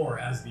factory floor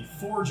as the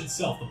forge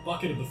itself, the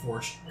bucket of the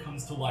forge,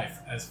 comes to life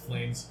as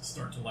flames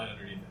start to light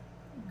underneath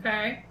it.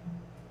 Okay.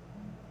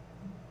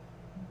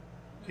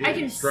 I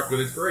can struck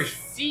with inspiration.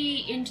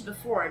 see into the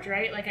forge,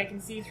 right? Like I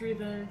can see through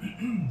the.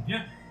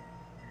 Yeah.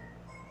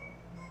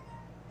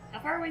 How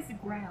far away is the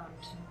ground?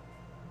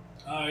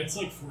 It's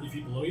like 40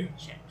 feet below you.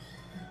 Shit.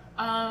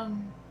 You're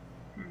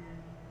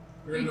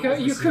in You the could, you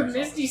overseer's could office.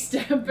 misty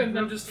step and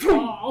then just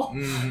fall.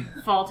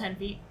 Fall 10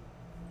 feet.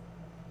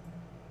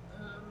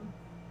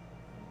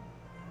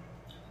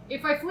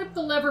 If I flip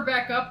the lever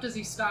back up, does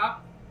he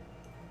stop?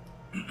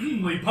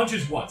 Well, he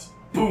punches once.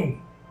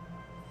 Boom!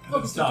 And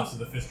then Oh, stops with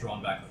the fist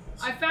drawn back like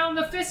this. I found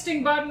the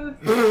fisting button.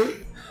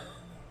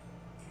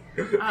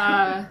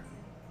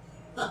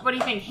 What do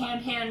you think?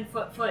 Hand,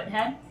 foot,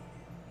 head?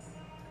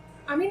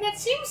 I mean, that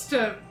seems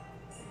to.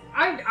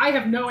 I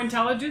have no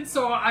intelligence,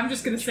 so I'm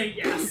just gonna say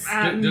yes.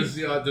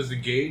 Does the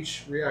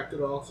gauge react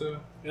at all to?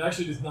 It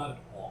actually does not at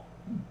all.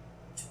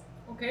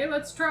 Okay,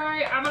 let's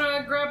try. I'm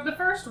gonna grab the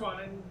first one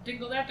and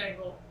dingle that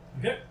dangle.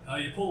 Okay,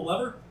 you pull the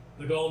lever,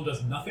 the golem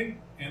does nothing,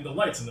 and the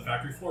lights in the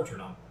factory floor turn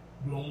on.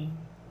 Boom.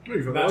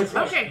 Magic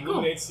flash Okay, cool.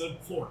 illuminates the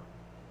floor.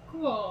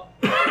 Cool.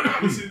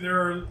 You see there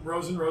are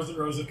rows and rows and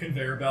rows of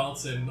conveyor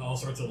belts and all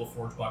sorts of little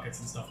forge buckets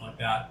and stuff like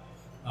that.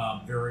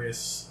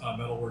 Various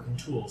metalworking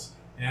tools.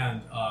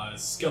 And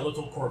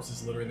skeletal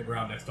corpses littering the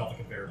ground next to all the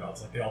conveyor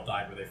belts. Like they all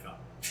died where they fell.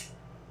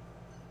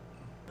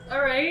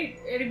 Alright,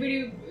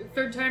 anybody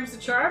third time's the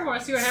charm? Want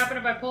to see what happened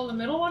if I pull the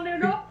middle one there,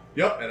 though?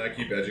 Yep, and I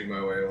keep edging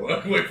my way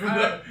away from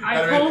the.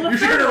 I pull the you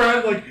turn third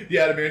around like the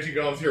adamantine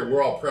golems here.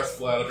 We're all pressed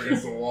flat up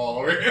against the wall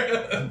over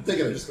here. I'm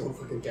thinking of just going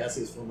fucking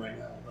Cassius form right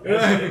now.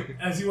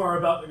 As you are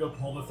about to go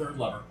pull the third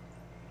lever,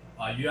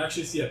 you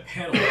actually see a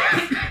panel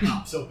that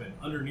pops open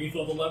underneath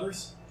all the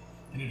levers,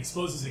 and it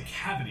exposes a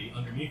cavity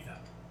underneath them.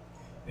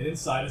 And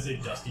inside is a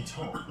dusty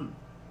tome.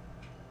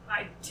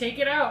 I take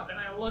it out and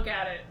I look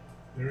at it.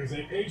 There is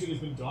a page that has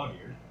been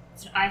dog-eared.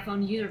 It's an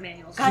iPhone user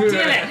manual. God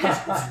damn it!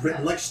 It's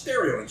written like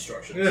stereo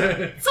instructions.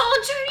 It's all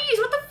in Chinese.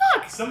 What the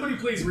fuck? Somebody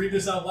please read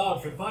this out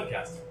loud for the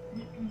podcast.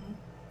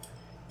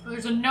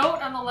 There's a note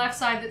on the left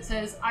side that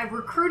says, I've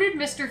recruited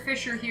Mr.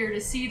 Fisher here to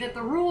see that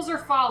the rules are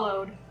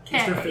followed.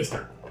 Mr.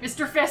 Fister.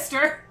 Mr.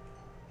 Fister.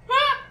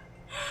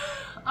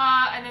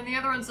 And then the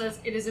other one says,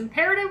 it is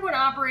imperative when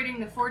operating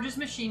the Forge's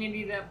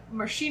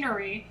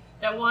machinery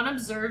that one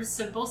observes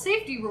simple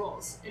safety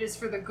rules. It is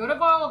for the good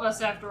of all of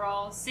us, after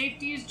all.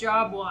 Safety is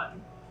job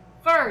one.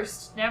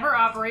 First, never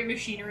operate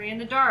machinery in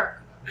the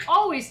dark.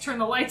 Always turn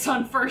the lights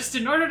on first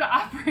in order to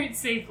operate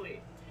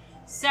safely.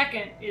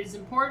 Second, it is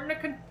important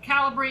to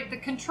calibrate the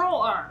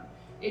control arm.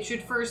 It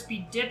should first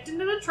be dipped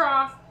into the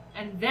trough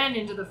and then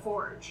into the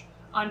forge.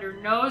 Under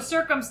no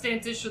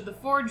circumstances should the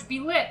forge be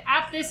lit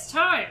at this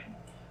time.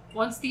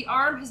 Once the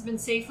arm has been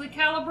safely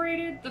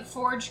calibrated, the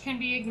forge can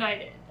be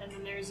ignited. And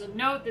then there's a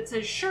note that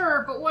says,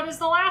 sure, but what does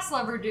the last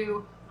lever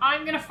do?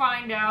 I'm gonna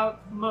find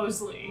out,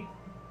 Mosley.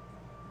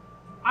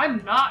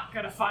 I'm not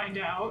gonna find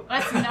out.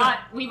 Let's not.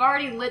 We've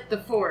already lit the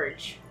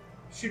forge.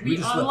 Should We we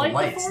just lit the unlight the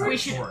lights, forge? We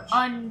should Forge.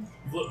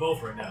 You've lit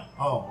both right now.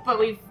 Oh, But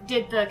we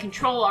did the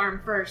control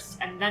arm first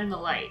and then the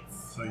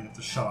lights. so you have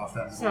to shut off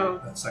that,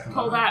 So, that second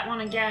Pull lever. that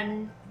one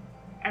again,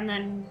 and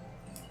then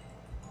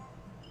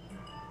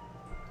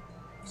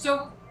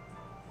So,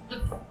 the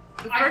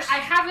I first.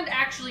 haven't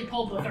actually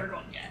pulled the third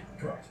one yet.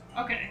 Correct.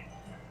 Okay.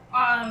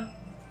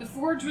 The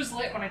forge was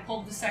lit when I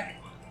pulled the second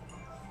one.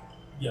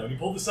 Yeah, when you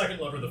pulled the second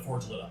lever, the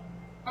forge lit up.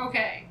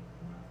 Okay.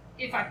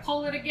 If I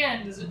pull it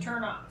again, does it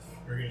turn off?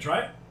 Are you going to try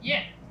it?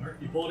 Yeah. Alright,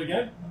 you pull it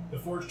again, the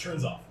forge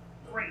turns off.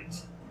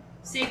 Great.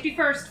 Safety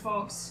first,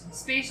 folks.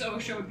 Space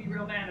OSHA would be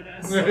real mad at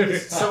us.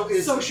 So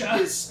Sosha.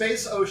 is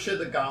Space OSHA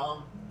the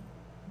golem?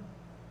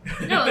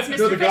 No, it's Mr.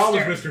 No, the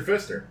golem Fister. is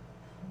Mr.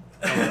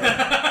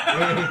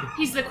 Fister.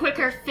 He's the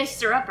quicker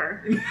fister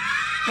upper.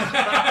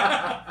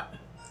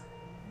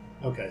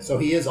 Okay, so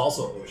he is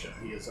also OSHA.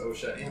 He is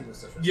OSHA and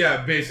Mr. Fisher.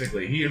 Yeah,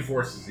 basically, he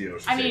enforces the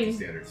OSHA I safety mean,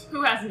 standards.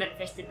 who hasn't been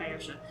fisted by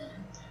OSHA?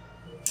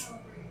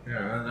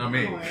 Yeah, not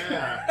me. Oh,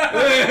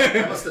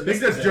 yeah. I must have think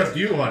missed that's that. just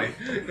you, honey.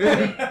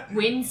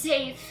 Win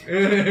safe.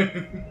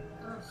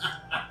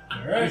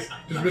 Alright.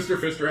 Does Mr.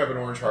 Fister have an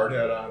orange hard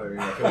hat on? I mean,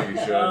 I feel like he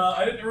should.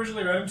 I didn't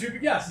originally write him to,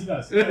 but yes, he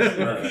does. He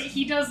does.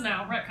 He does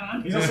now,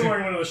 retcon. He's also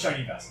wearing one of those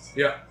shiny vests.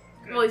 Yeah.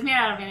 Well, he's made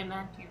out of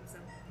adamantium, so.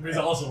 But he's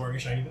also wearing a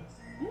shiny vest.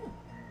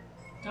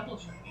 Double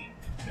shiny.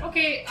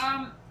 Okay,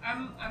 I'm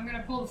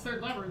gonna pull the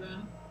third lever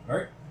then.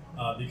 Alright.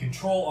 The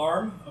control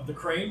arm of the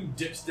crane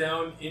dips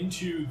down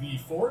into the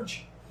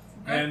forge,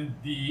 and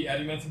the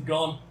adamantium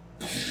golem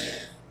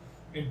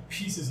and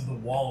pieces of the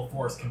wall of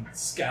force come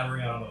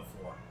scattering out onto the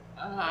floor.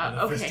 And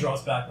the fist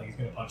draws back like he's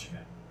going to punch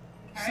again.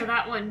 So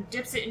that one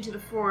dips it into the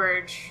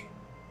forge.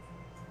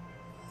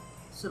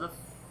 So the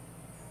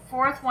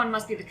fourth one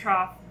must be the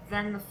trough,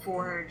 then the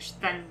forge,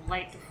 then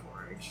light the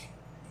forge.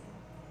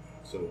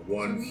 So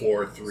 1,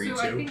 4, 3, 2.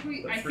 So I think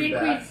Three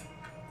back. we've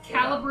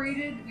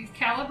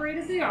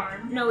calibrated the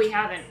arm. No, we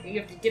haven't. You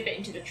have to dip it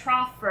into the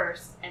trough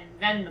first, and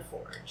then the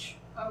forge.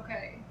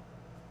 Okay.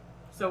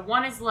 So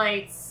 1 is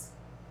lights,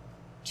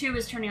 2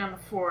 is turning on the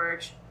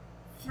forge,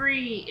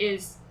 3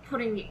 is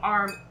putting the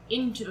arm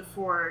into the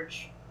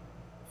forge,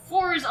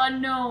 4 is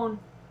unknown,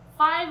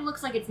 5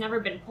 looks like it's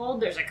never been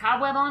pulled, there's a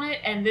cobweb on it,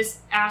 and this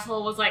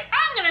asshole was like,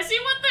 I'm gonna see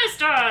what this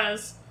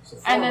does! So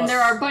And then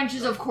there are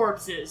bunches of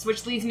corpses,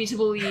 which leads me to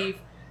believe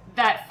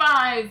that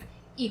 5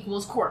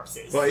 equals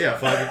corpses. But yeah,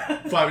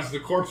 5 is the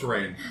corpse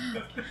rain.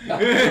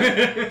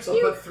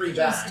 So put 3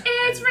 back.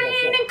 It's and roll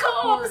raining 4.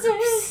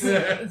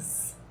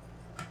 corpses!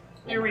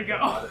 There we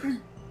go.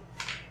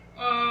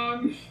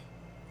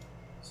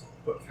 So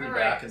put 3 All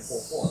back right, and pull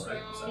 4,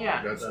 right? so-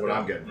 Yeah. That's what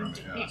I'm getting from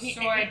it. Yeah.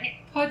 So I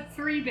put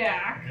 3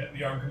 back, Okay,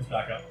 the arm comes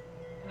back up,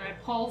 and I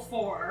pull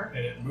 4.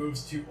 and it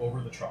moves to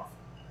over the trough.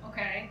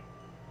 Okay.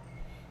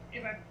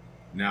 If I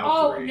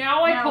Now 3.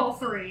 now I Now- pull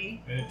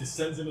 3. And it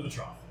descends into the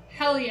trough.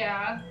 Hell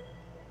yeah.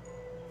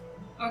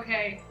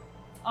 Okay.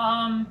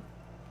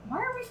 Why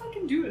are we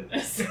fucking doing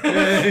this?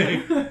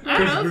 I don't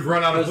Because know. we've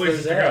run out of Because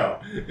places to they're go.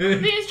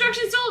 The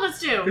instructions told us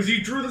to! Because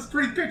you drew this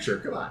pretty picture.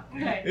 Come on.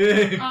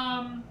 Okay.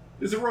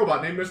 There's a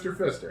robot named Mr.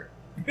 Fister.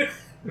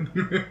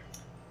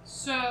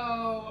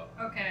 So,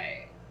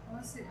 okay.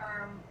 Unless the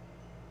arm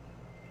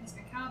has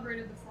been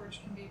calibrated, the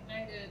forge can be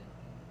ignited.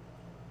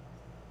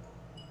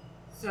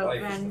 So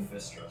Life then, is the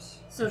Fistress.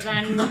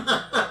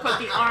 put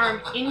the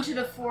arm into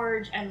the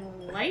forge and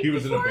light He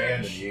was the in a forge?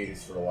 band in the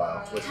 80s for a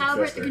while. Mr.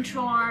 Calibrate the Fister.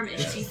 control arm. It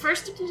should be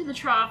first dipped into the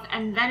trough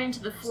and then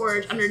into the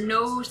forge. Under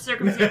no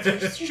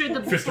circumstances should the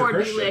Fister forge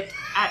be Christian. lit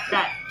at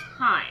that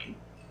time.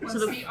 Once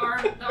So the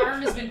arm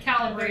has been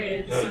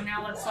calibrated, so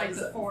now let's light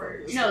the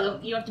forge. No,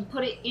 you have to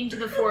put it into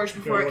the forge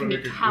before it can be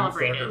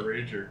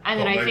calibrated. And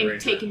then I think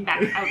taken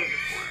back out of the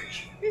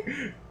forge.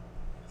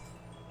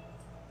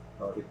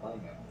 Probably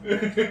playing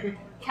it.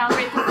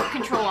 Calibrate the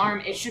control arm.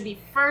 It should be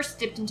first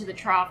dipped into the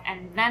trough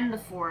and then the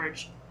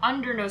forge.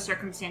 Under no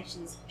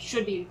circumstances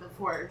should the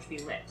forge be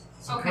lit.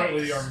 So Okay.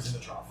 currently the arm is in the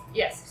trough.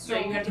 Yes, so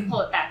you have to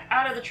pull it back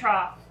out of the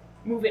trough,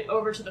 move it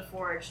over to the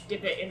forge,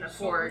 dip it in the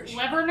forge. So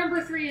lever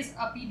number 3 is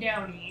uppy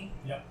downy.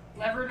 Yep.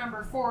 Lever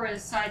number 4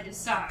 is side to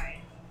side.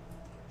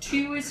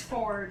 2 is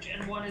forge,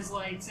 and 1 is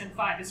lights, and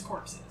 5 is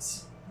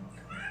corpses.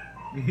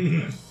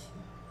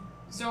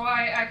 So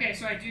I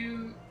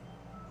do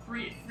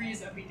 3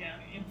 is uppy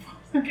downy.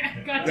 Okay,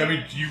 gotcha. I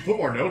mean, you put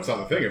more notes on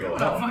the thing if it'll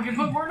I'll help. fucking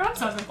put more notes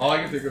on it. All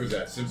I can think of is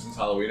that Simpsons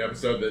Halloween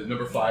episode that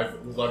number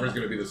 5 lever is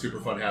going to be the super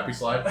fun happy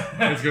slide.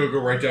 And it's going to go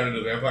right down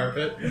into the vampire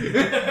pit.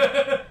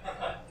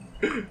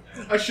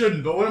 I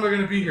shouldn't, but when am I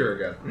going to be here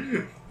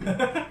again? Time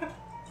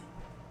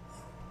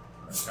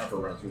for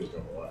round 2 is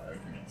going to lie. I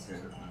can't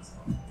stand it.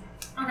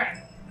 Okay,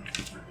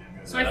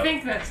 so I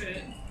think that's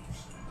it.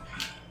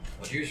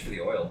 What'd you use for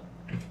the oil?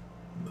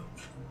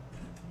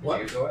 What?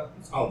 Did you use oil?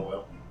 Olive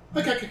oil.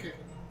 Okay.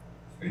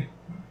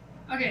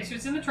 Okay, so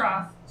it's in the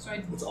trough. So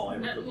I That's all I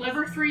remember.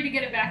 lever 3 to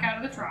get it back out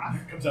of the trough.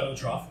 Comes out of the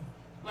trough,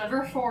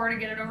 Lever 4 to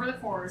get it over the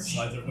forge.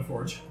 slides over the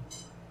forge.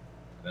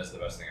 That's the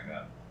best thing I've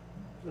had.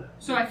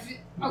 So I Dip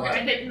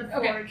okay. it in the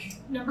Okay. forge.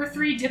 Number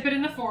 3, dip it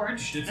in the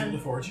forge. Dips into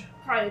the forge.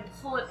 Probably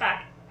pull it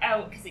back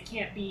out because it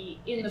can't be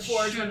in the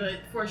forge when the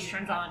forge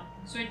turns on.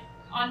 So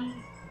on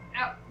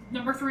out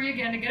number 3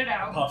 again to get it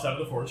out. Pops out of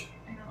the forge.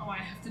 I don't know why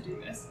I have to do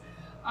this.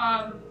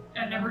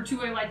 And number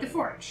 2, I light the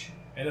forge.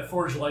 And the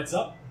forge lights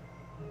up.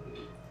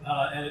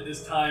 And at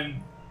this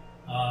time,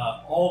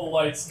 all the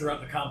lights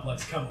throughout the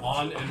complex come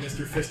on, and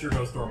Mr. Fister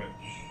goes dormant.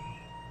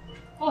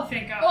 Oh,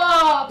 thank God.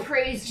 Oh,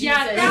 praise Jesus!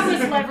 Yeah, that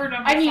was lever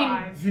number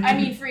 5. I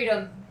mean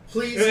freedom.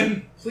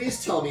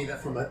 Please tell me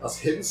that from a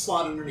hidden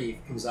slot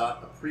underneath comes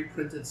out a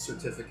pre-printed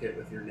certificate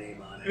with your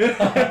name on it.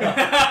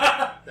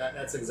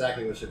 That's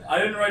exactly what should happen. I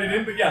didn't write it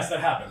in, but yes,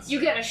 that happens. You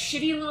get a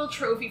shitty little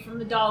trophy from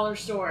the dollar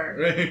store,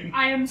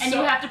 I am so. and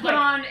you have to put like,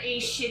 on a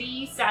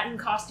shitty satin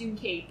costume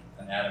cape.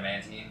 An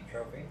adamantine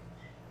trophy?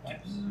 Nice.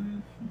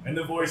 And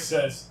the voice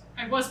says,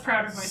 I was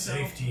proud of myself.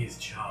 "Safety is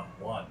job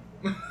 1.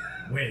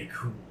 Way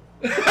cool."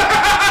 Is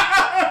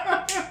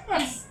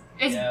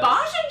Yes.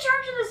 Bosch in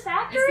charge of this Is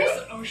factory?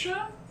 this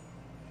OSHA?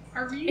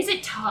 Are we? Is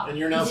it tough? And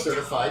you're now Is it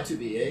certified to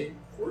be a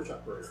forge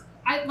operator.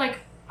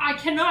 I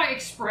cannot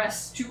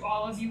express to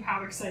all of you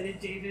how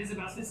excited Dave is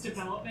about this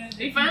development.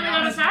 He finally Now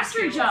got a has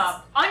factory skills.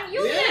 job on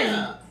Union.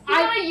 Yeah. He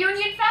got a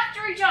Union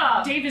factory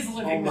job. Dave is Oh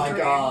living the my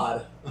dream.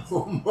 god.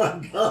 Oh my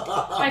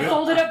god. I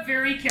folded up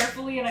very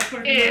carefully and I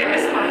put it in the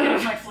breast pocket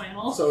of my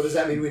flannel. So does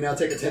that mean we now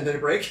take a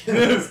 10-minute break?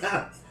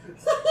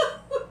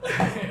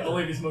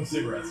 Only if you smoke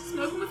cigarettes.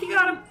 Smoke them if you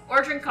got them,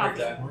 or drink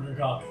coffee. Okay. We're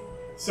drinking coffee.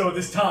 So at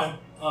this time,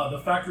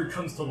 the factory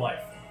comes to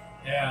life,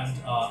 and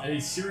a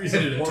series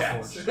of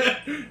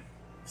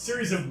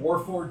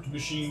warforged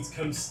machines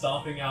come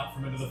stomping out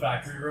from into the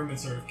factory room and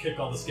sort of kick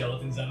all the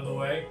skeletons out of the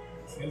way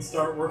and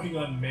start working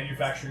on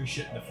manufacturing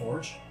shit in the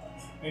forge.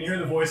 And you hear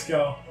the voice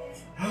go,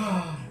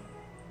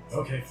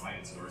 "Okay, fine,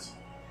 it's yours."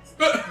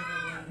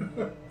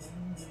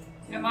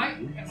 Am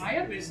I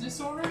a business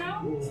owner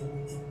now?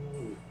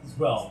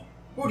 Well,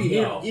 Who do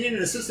you No. need? You need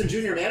an assistant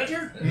junior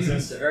manager?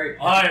 It's a very,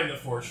 I am the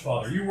Forge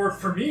Father. You work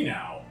for me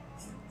now.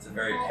 it's a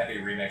very heavy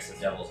remix of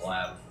Devil's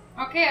Lab.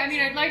 Okay, I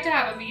mean, I'd like to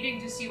have a meeting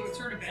to see what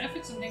sort of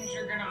benefits and things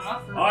you're gonna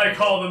offer. I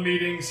call the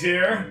meetings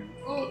here.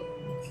 Oh,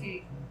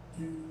 okay.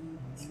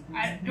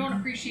 I don't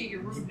appreciate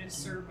your rudeness,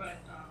 sir, but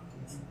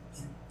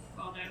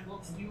well then,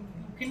 you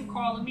can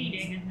call a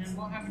meeting and then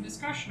we'll have a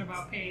discussion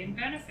about pay and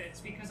benefits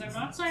because I'm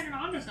not signing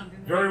on to something.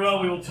 Very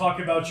well, we will talk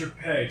about your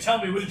pay. Tell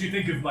me, what did you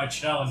think of my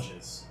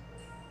challenges?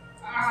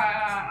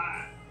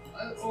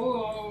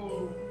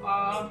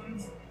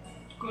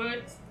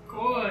 Good.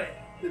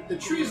 The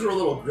trees were a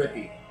little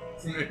grippy.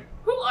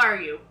 Who are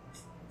you?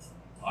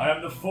 I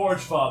am the Forge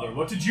Father.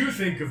 What did you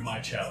think of my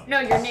challenge? No,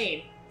 your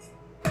name.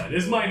 That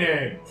is my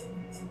name.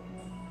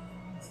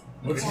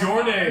 What's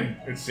your name?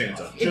 It's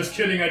Santa. Just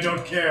kidding, I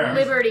don't care.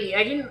 Liberty.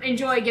 I didn't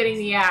enjoy getting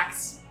the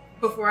axe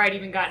before I'd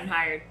even gotten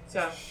hired.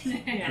 So,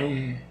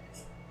 yeah.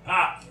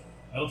 Ah,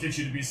 that'll teach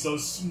you to be so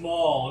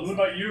small. And what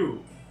about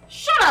you?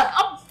 Shut up!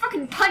 I'll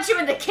fucking punch you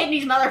in the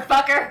kidneys,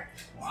 motherfucker!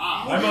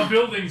 I'm a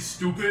building,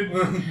 stupid.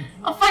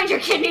 I'll find your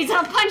kidneys and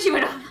I'll punch you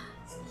in them!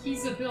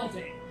 He's a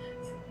building.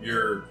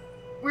 You're.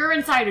 We're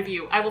inside of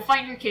you. I will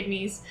find your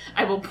kidneys.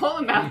 I will pull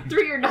them out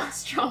through your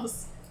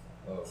nostrils.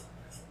 Oh.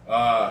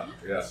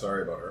 Yeah,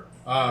 sorry about her.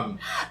 Ah!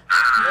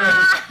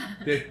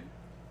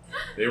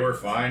 They were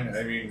fine.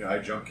 I mean, I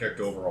jump kicked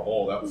over a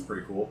hole. That was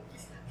pretty cool.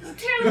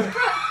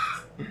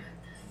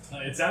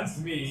 It sounds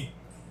to me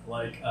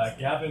like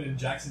Gavin and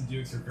Jackson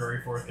Dukes are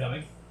very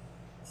forthcoming,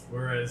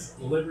 whereas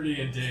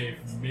Liberty and Dave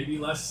maybe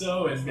less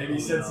so, and maybe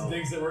said some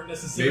things that weren't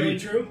necessarily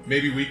true.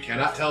 Maybe we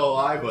cannot tell a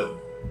lie, but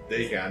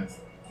they can.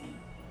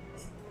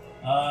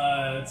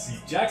 Let's see.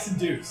 Jackson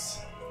Dukes.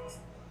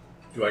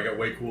 Do I get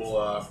way cool?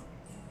 A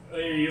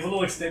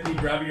little extended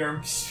grabby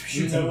arm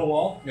shoots out of the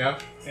wall, Yeah.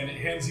 and it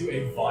hands you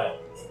a vial.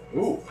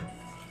 Ooh.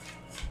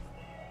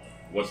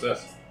 What's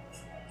this?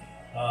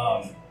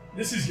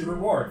 This is your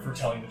reward for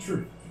telling the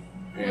truth.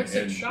 What's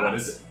it, What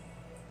shots? is it?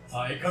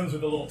 It comes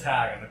with a little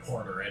tag on the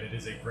corner, and it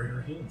is a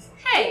greater healing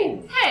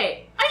potion.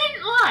 Hey, I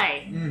didn't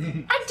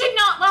lie. I did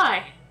not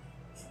lie.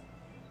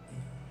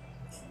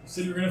 You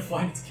said you were gonna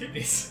find its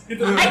kidneys. I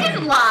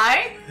didn't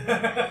lie.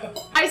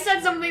 I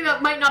said something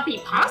that might not be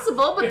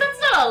possible, but that's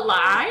not a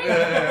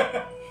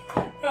lie.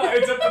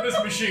 It's up to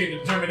this machine to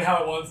determine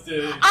how it wants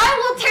to. I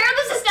will tear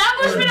this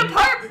establishment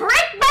apart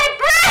brick by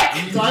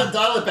brick!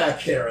 Dial it back,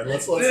 Karen.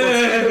 Let's keep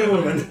it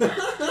moving.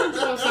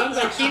 Well, sounds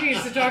like she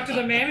needs to talk to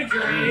the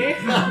manager, eh?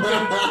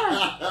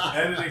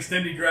 And an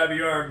extended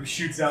grabby arm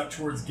shoots out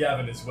towards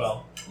Gavin as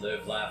well.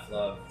 Live, laugh,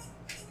 love.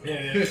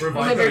 And it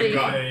provides Liberty. you with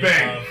God, a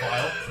bang.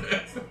 vial.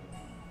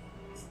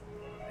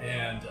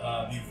 And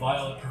the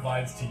vial it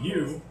provides to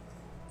you,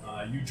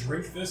 you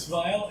drink this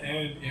vial, and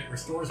it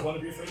restores one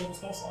of your 3-level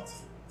spell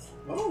slots.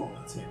 Oh,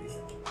 that's handy.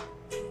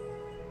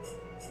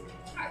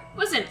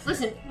 Listen.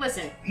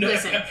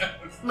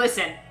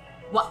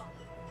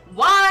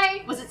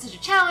 Why was it such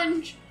a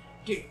challenge?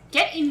 Dude,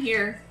 get in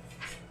here.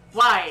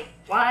 Why?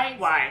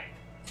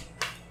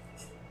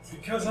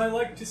 Because I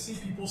like to see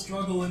people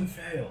struggle and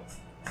fail.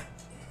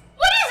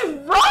 What is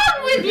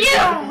wrong with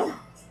you?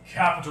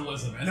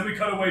 Capitalism. And then we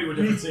cut away to a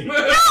different scene. No,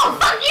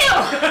 fuck you!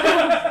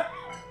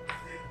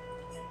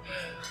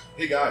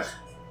 Hey guys,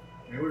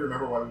 maybe we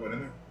remember why we went in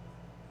there?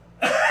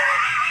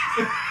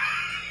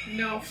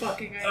 No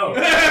fucking idea.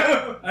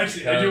 Oh,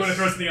 actually, I do want to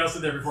throw something else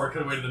in there before I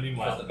cut away to the Because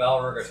meanwhile. the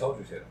Balrog told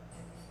you to.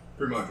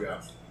 Pretty much,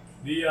 yeah.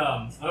 The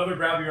another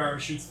grabby arm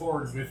shoots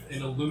forward with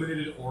an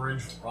illuminated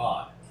orange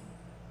rod.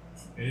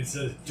 And it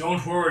says,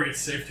 "Don't worry, it's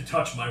safe to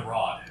touch my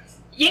rod.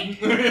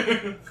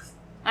 Yeet.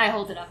 I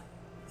hold it up.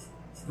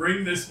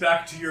 Bring this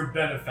back to your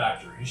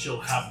benefactor. He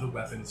shall have the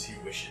weapons he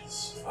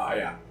wishes." Ah,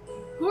 yeah.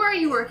 Who are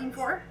you working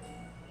for?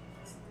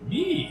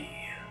 Me?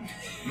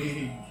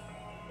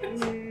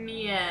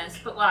 Yes,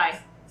 but why?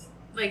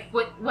 Like,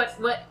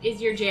 what is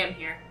your jam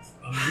here?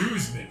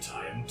 Amusement.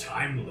 I am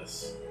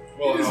timeless.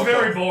 Well, It is and also,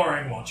 very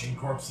boring watching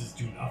corpses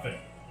do nothing.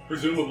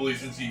 presumably,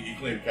 since he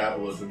claimed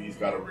capitalism, he's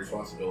got a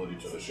responsibility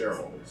to the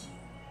shareholders.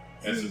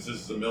 And since this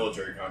is a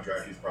military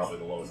contract, he's probably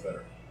the lowest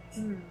bidder.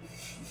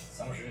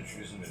 Someone should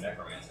introduce him to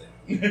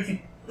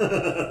necromancy.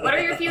 What are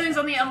your feelings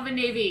on the Elven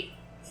Navy?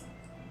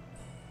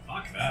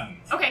 Fuck them.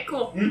 Okay,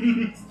 cool.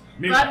 Glad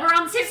Meanwhile, we're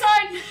on the safe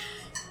side.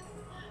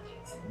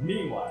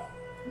 meanwhile,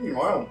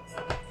 Meanwhile,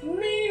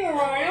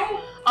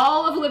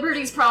 All of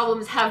Liberty's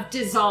problems have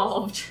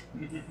dissolved.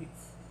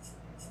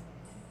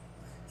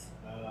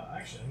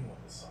 actually, I think I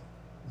want this song.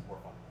 It's more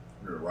fun.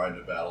 we were riding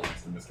a battle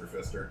next to Mr.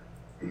 Fister.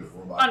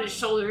 On his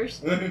shoulders.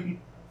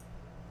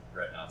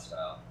 Dreadnought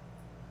style.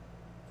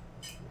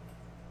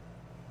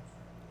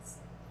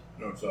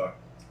 No, it's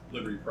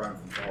Liberty Prime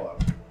from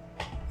Fallout.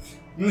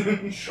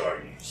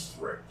 Chinese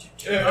threat.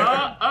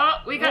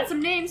 We got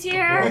some names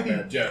here.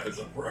 World death is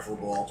a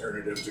preferable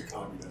alternative to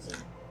communism.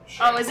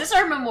 Oh, is this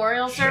our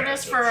memorial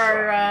service for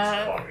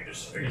our,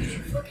 Communist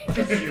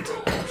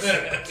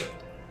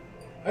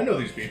I know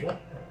these people.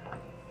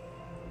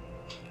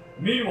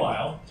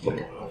 Meanwhile,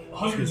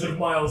 hundreds of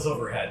miles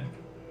overhead,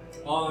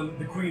 on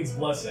the Queen's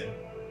Blessing,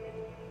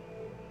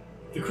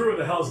 the crew of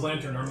the Hell's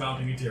Lantern are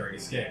mounting a daring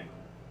escape.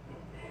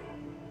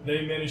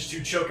 They managed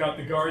to choke out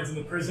the guards in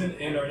the prison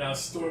and are now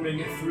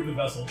storming through the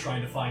vessel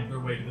trying to find their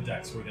way to the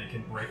decks where they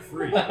can break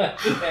free.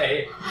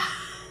 Okay.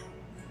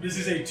 This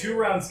is a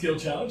 2-round skill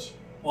challenge.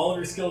 All of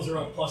your skills are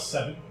on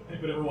 +7. Pick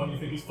whatever one you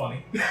think is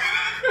funny.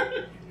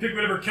 Pick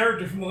whatever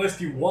character from the list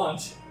you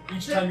want.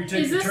 Each time you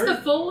take Is your this turn. the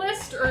full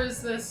list, or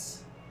is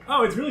this...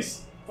 Oh, it's really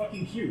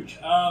fucking huge.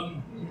 It's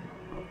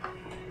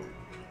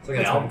like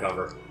an album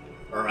cover.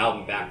 Or an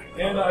album back.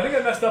 And I think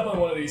I messed up on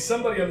one of these.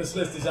 Somebody on this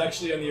list is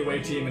actually on the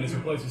away team and is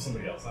replaced with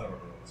somebody else. I don't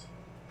remember who it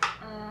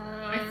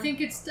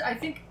was. I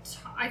think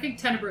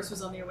Tenebris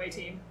was on the away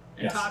team,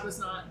 and Yes. Todd was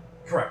not.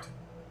 Correct.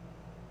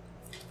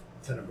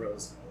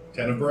 Tenebros.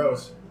 Ten of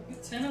bros.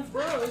 10 of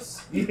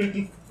bros.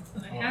 And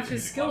I have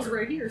his skills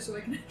right here, so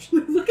I can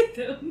actually look at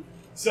them.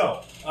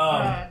 So,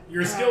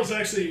 your skills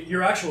actually,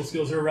 your actual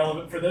skills are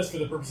irrelevant for this for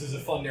the purposes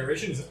of fun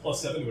narration. It's a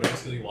 +7 to whatever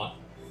skill you want.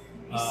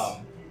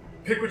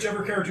 Pick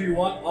whichever character you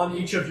want on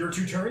each of your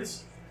 2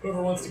 turns.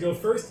 Whoever wants to go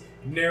first,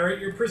 narrate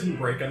your prison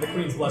break on the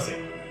Queen's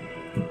Blessing.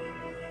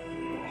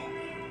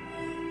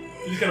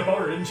 You just got a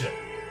boner, didn't you?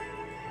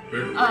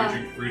 Big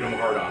raging freedom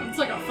hard on. It's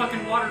like a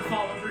fucking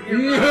waterfall over here.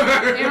 You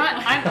know what?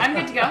 I'm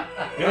good to go.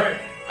 Alright.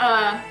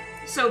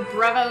 So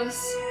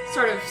Brevos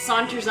sort of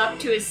saunters up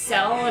to his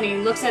cell and he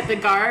looks at the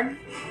guard.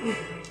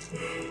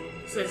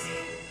 Says,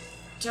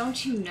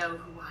 "Don't you know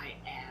who I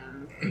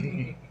am?"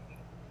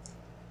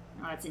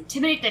 Now let's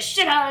intimidate the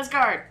shit out of this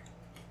guard.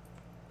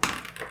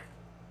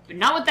 But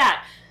not with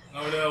that.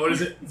 Oh no, what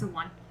is it? It's a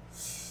 1.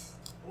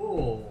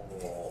 Oh,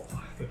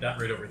 put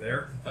that right over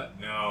there.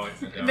 No,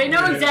 it's no. They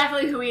know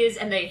exactly who he is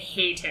and they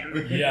hate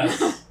him.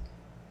 Yes.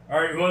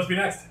 Alright, who wants to be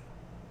next?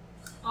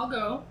 I'll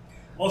go.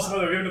 Also, by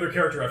the way, we have another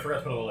character I forgot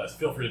to put on the list.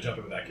 Feel free to jump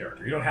in with that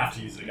character. You don't have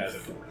to use the guys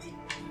afterwards.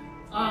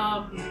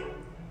 I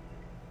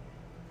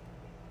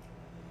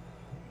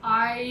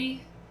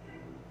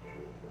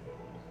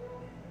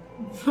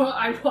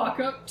walk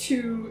up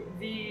to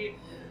the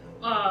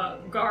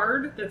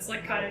guard that's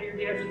like kind of near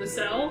the edge of the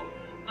cell,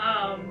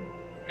 and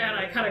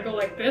I kind of go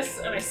like this,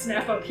 and I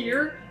snap up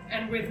here,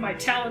 and with my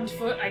taloned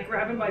foot, I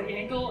grab him by the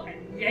ankle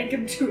and yank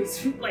him to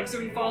his like so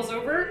he falls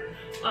over,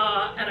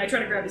 and I try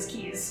to grab his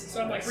keys.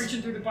 So I'm like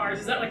reaching through the bars.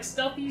 Is that like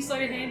stealthy,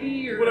 sleight of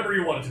handy, or Whatever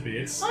you want it to be.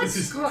 This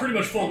is pretty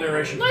much full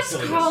narration. for Let's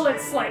silliness. call it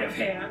sleight of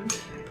hand.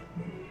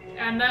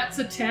 And that's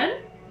a 10.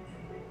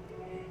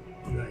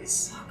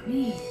 Nice. Fuck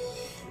me.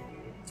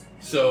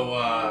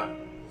 So,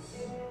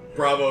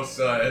 Bravos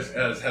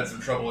has had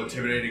some trouble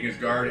intimidating his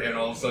guard, and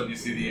all of a sudden you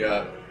see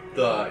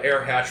the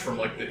air hatch from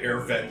like the air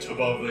vent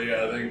above the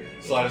thing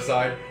slide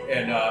aside,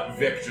 and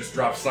Vic just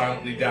drops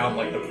silently down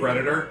like the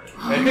Predator,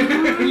 and,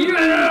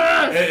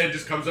 Yes! and it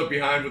just comes up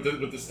behind with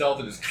the stealth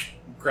and just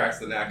cracks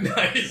the neck.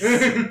 Nice.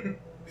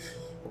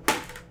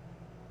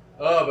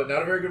 Oh, but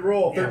not a very good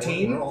roll.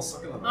 13. We're all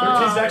sucking on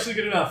 13's actually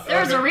good enough.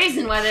 There's a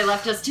reason why they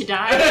left us to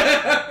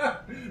die.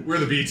 We're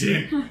the B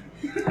team.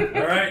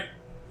 Alright.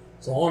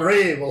 So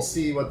Henri, we'll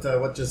see what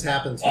just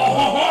happened to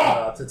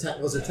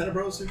was it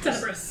Tenebros?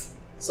 Tenebris.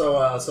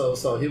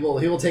 So he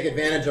will take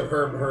advantage of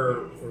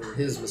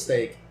his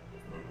mistake,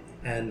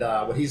 and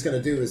what he's going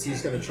to do is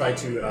he's going to try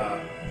to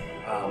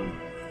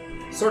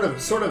sort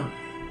of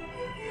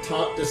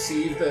taunt,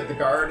 deceive the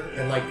guard,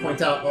 and like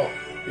point out,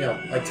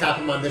 like tap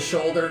him on the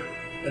shoulder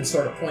and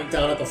sort of point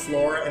down at the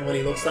floor. And when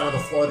he looks down at the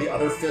floor, the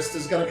other fist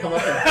is going to come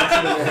up and punch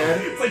him in the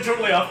head. It's like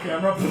totally off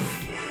camera.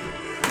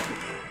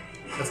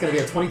 That's going to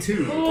be a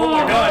 22. Oh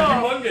my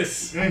god,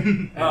 humongous!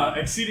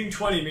 Exceeding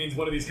 20 means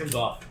one of these comes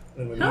off.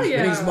 And when Hell when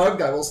he's yeah.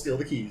 mugged, I will steal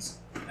the keys.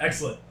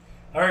 Excellent.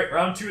 Alright,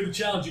 round 2 of the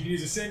challenge. You can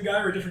use the same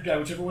guy or a different guy,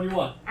 whichever one you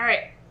want.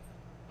 Alright.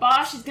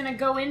 Bosch is gonna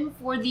go in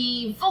for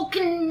the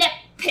Vulcan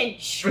neck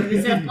pinch with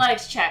his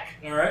athletics check.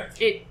 Alright.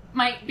 It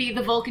might be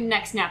the Vulcan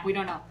neck snap, we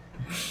don't know.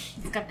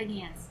 He's got big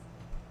hands.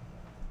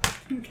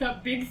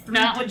 Got big 3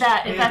 Not with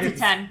that, if that's a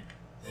 10.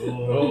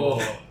 Oh.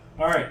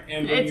 Alright,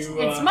 and when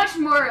It's much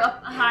more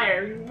up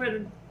higher.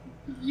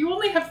 You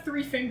only have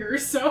 3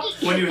 fingers, so.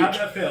 when you have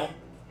that fail,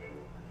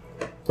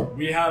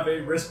 we have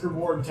a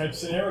risk-reward type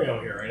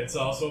scenario here, and it's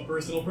also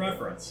personal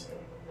preference.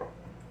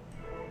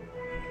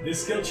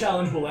 This skill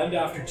challenge will end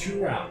after 2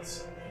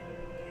 rounds.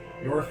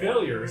 Your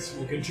failures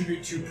will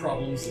contribute to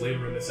problems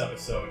later in this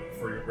episode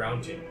for your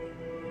ground team.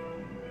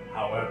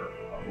 However,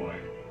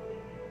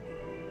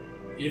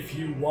 if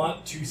you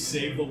want to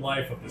save the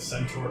life of the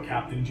Centaur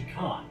Captain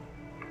Jakan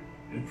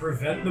and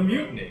prevent the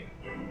mutiny,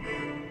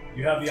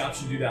 you have the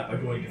option to do that by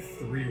going to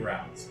 3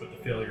 rounds, but the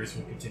failures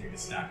will continue to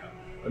stack up.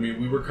 I mean,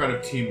 we were kind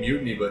of team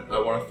mutiny, but I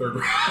want a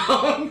 3rd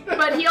round.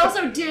 But he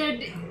also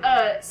did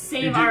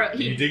save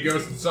He did go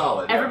some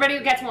solid. Everybody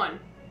gets 1.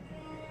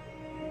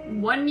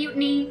 1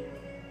 mutiny,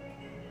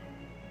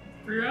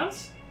 3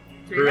 rounds?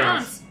 3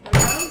 rounds.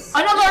 Rounds?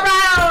 Another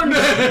round!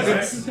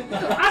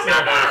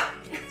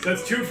 So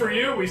that's 2 for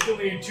you. We still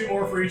need 2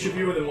 more for each of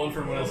you, and then 1 for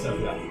everyone else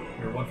after that.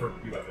 Or 1 for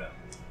you after that.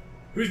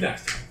 Who's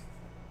next?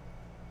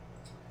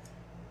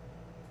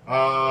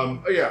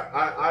 Yeah,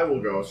 I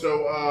will go.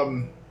 So,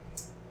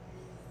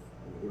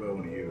 what do I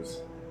want to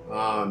use?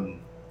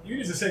 You can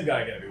use the same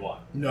guy again if you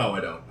want. No, I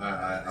don't.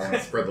 I want to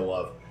spread the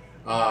love.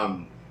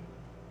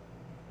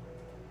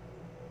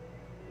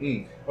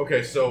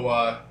 Okay,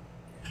 so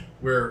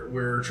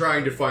we're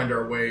trying to find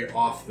our way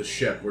off the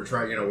ship. We're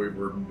trying, we've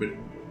been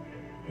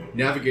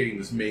navigating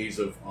this maze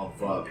of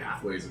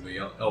pathways in the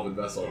Elven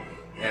vessel,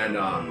 and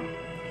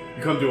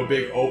we come to a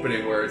big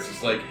opening where it's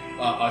just like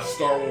a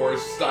Star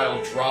Wars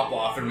style drop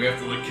off, and we have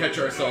to like catch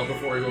ourselves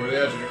before we go over the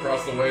edge. And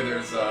across the way,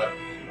 there's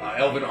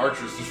Elven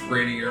archers just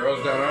raining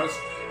arrows down at us.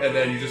 And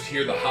then you just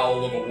hear the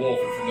howl of a wolf,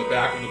 and from the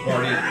back of the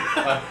party,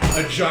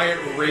 a giant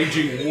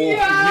raging wolf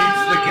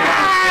leaps the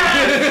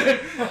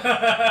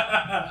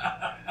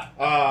gap.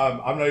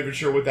 I'm not even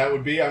sure what that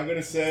would be. I'm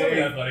gonna say Something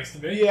athletics to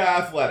me. Yeah,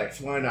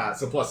 athletics. Why not?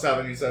 So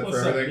 +7, you said, Plus for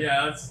seven. everything.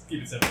 Yeah, let's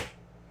keep it simple.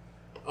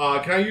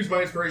 Can I use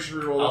my inspiration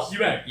reroll? You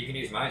may. You can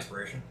use my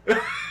inspiration.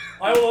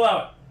 I will allow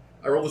it.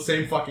 I rolled the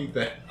same fucking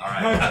thing.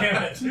 Alright. God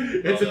damn it.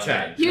 It's a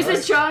 10.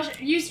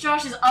 Use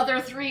Josh's other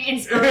 3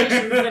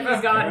 inspirations that he's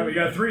Alright, gotten. we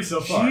got 3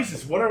 so far.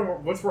 Jesus,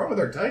 what's wrong with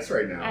our dice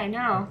right now? I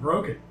know.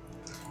 Broken.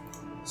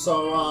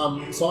 So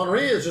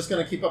Henri is just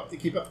going to keep up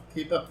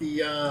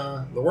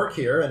the work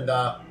here, and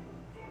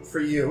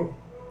for you,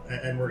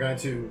 and we're going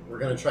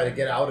to try to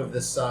get out of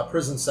this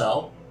prison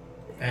cell,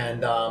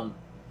 and I'm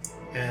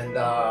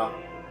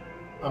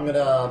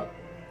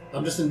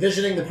just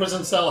envisioning the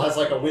prison cell has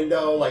like a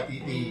window, like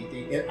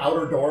the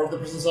outer door of the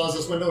prison cell has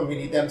this window, and we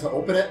need them to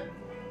open it,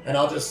 and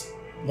I'll just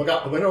look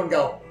out the window and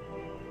go,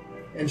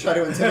 and try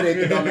to intimidate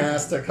the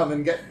dumbass to come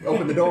and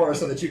open the door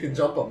so that you can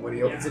jump him when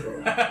he opens the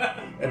door.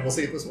 And we'll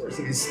see if this works,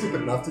 if he's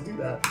stupid enough to do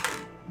that.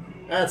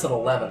 That's an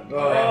 11.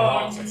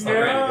 Oh, That's no.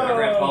 not great. I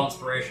grant Paul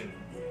inspiration.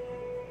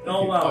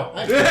 Don't allow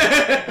it.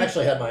 I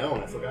actually had my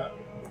own, I forgot.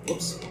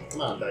 Whoops.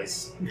 Come on,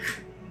 dice.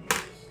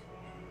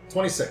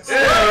 26.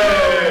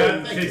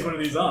 Hey! Thank Takes you. one of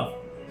these off.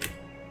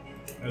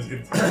 That was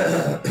good.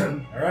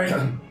 Alright.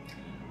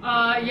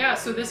 Yeah,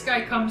 so this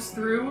guy comes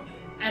through,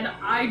 and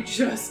I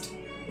just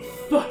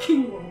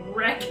fucking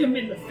wreck him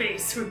in the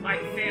face with my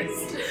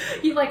fist.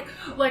 He like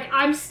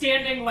I'm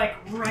standing like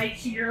right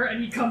here,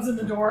 and he comes in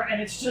the door, and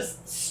it's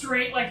just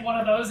straight like one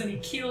of those, and he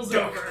keels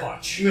Duck over.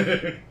 punch.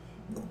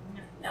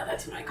 Now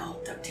that's what I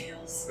call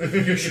DuckTales.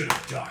 You should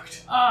have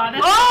ducked.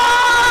 That's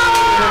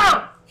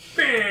Oh!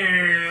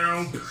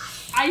 Bam!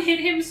 I hit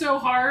him so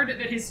hard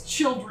that his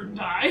children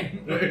die.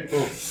 I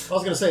was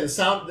going to say, the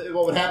sound,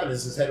 what would happen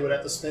is his head would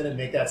have to spin and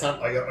make that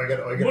sound. I got it.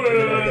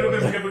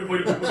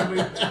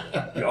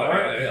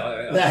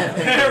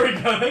 There we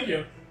go, thank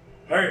you.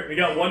 Alright, we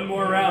got one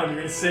more round. You're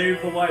going to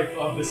save the life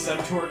of the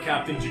Centaur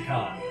Captain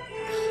Jakan.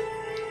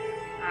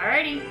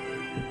 Alrighty.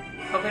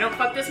 Hope I don't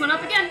fuck this one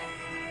up again.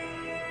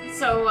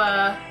 So,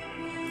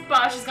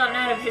 Bosch has gotten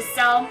out of his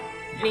cell,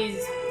 and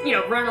he's,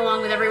 running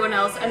along with everyone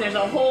else, and there's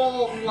a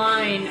whole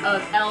line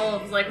of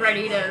elves,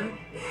 ready to,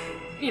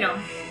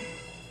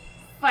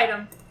 fight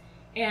him.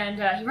 And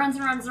he runs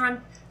and runs and runs,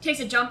 takes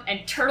a jump,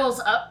 and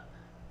turtles up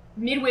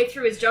midway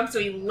through his jump, so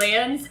he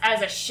lands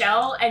as a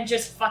shell and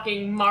just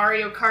fucking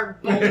Mario Kart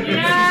bowling.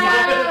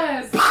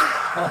 Yes!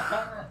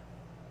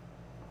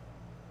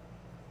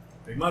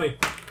 Big money.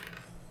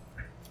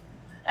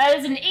 That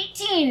is an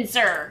 18,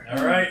 sir.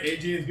 Alright,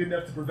 AG is good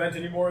enough to prevent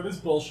any more of this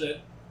bullshit.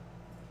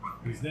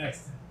 Who's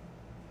next?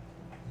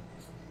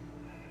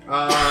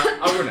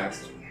 I'll go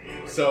next.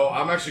 So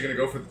I'm actually going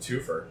to go for the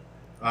twofer.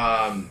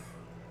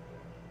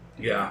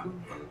 Yeah.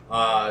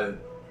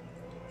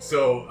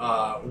 So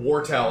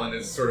Wartalon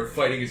is sort of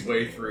fighting his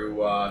way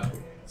through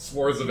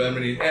swarms of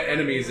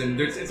enemies, and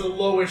it's a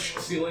lowish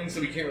ceiling,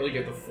 so we can't really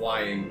get the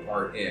flying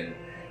part in.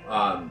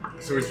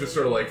 So he's just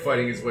sort of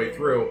fighting his way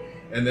through,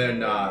 and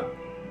then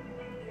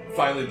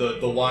finally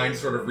the line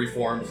sort of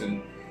reforms,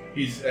 and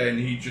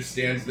he just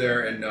stands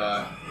there, and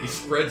he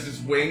spreads his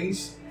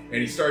wings, and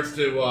he starts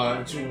to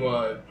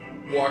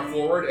walk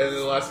forward, and in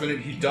the last minute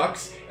he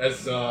ducks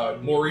as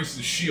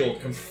Maurice's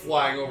shield comes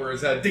flying over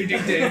his head, ding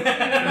ding ding,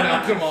 and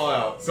knocks them all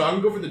out. So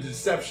I'm gonna go for the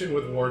deception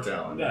with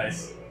Wartalon.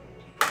 Nice.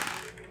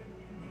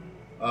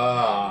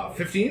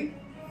 15?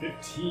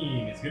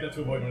 15 is good enough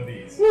to avoid one of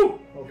these. Woo!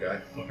 Okay.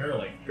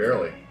 Apparently.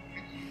 Barely.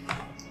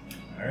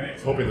 Alright. I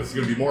was hoping this is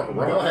gonna be more Go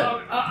heroic.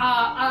 ahead.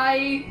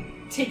 I,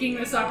 taking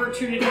this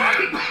opportunity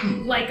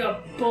like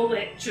a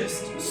bullet,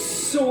 just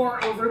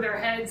soar over their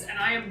heads, and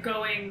I am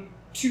going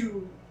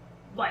to,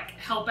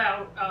 help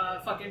out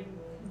fucking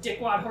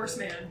Dickwad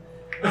Horseman.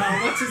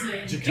 What's his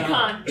name?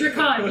 Jakan.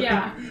 Jakan,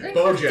 yeah.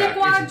 Bojack.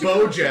 Dickwad It's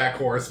Bojack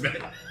Horseman.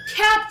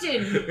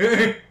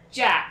 Captain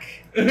Jack.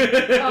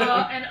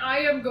 And I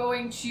am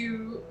going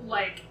to,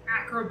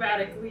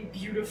 acrobatically,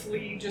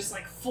 beautifully, just,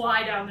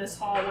 fly down this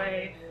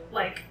hallway,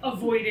 like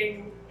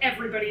avoiding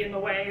everybody in the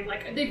way.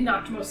 Like they've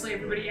knocked mostly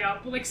everybody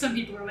out, but like some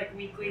people are like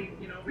weakly,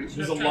 reaching.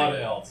 There's up a trying lot to-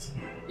 of elves.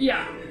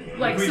 Yeah,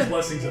 like Queen's some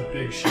Blessing's a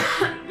big ship.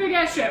 big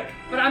ass ship.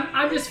 But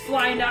I'm just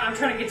flying down. I'm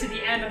trying to get to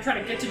the end. I'm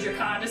trying to get to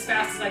Jakand as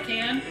fast as I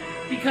can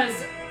because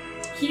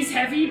he's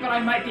heavy, but I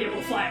might be able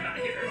to fly him out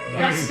of here.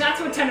 That's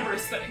what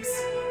Tenebris thinks.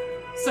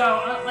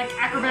 So like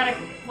athletics.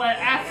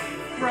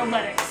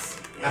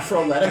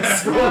 Afroletics.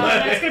 That's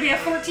gonna be a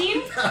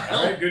 14.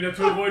 Alright, good enough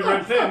to avoid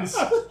red things.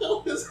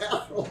 What is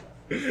Afro?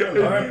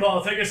 Alright,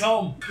 Paul, take us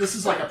home. This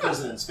is like a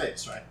prison in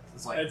space, right?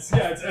 It's like It's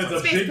a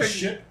Space big prison.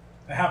 ship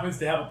that happens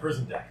to have a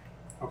prison deck.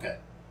 okay.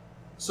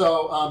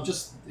 So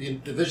just the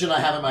vision I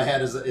have in my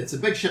head is that it's a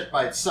big ship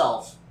by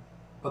itself,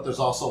 but there's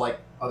also like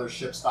other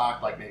ships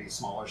docked, like maybe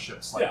smaller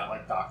ships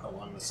like docked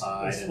along the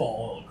side. Like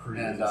small little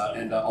cruisers.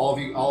 And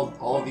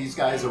all of these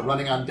guys are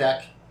running on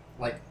deck.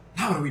 Like,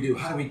 how do we do?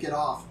 How do we get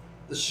off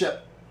the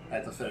ship? I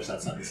have to finish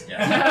that sentence.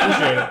 Appreciate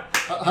it.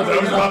 How do I we was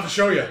get about off? to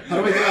show you. How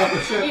do we get off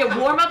the ship? Yeah,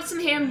 warm up some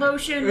hand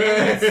lotion.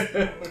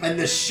 And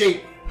this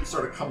shape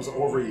sort of comes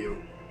over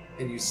you,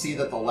 and you see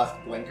that the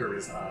left blinker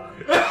is on.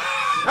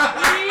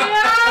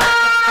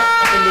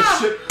 And the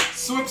ship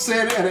swoops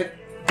in, and it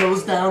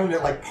goes down, and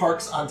it like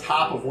parks on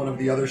top of one of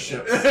the other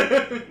ships,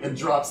 and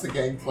drops the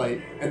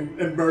gangplank. And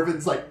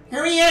Mervin's like,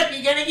 Hurry up,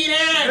 you gotta get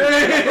on!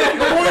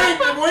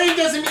 The warning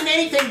doesn't mean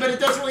anything, but it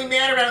doesn't really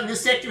matter out in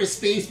this sector of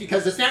space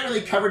because it's not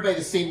really covered by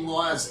the same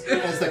laws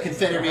as the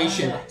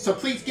Confederation. So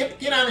please get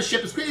on the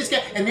ship as quickly as you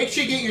can, and make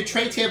sure you get your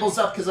tray tables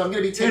up because I'm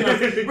gonna be taking off.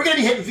 We're gonna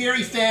be hitting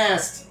very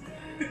fast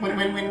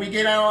when we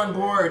get out on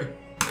board.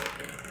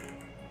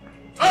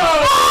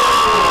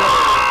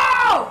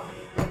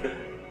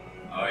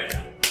 Oh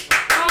yeah.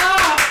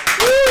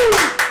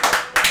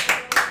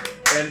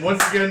 And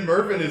once again,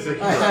 Mervin is a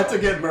hero. I had to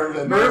get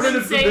Mervin. Mervin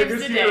is the saves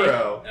biggest the day.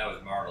 hero. That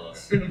was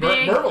marvelous. Big.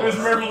 Marvelous.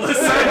 Marvelous.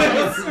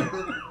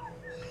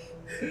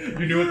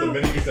 You knew it the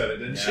minute you said it,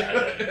 didn't you?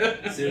 Yeah,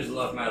 as soon as I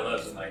left my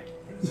lips, I'm like,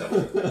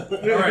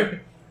 Alright,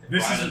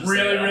 this Why is didn't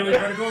really, say that? really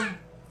critical.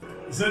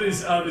 So it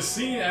is the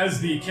scene as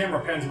the camera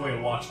pans away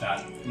to watch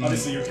that.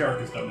 Obviously, your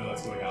characters don't know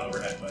what's going on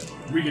overhead, but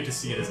we get to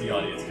see it as the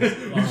audience. 'cause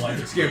all the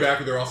lights Just are came back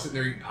and they're all sitting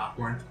there eating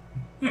popcorn.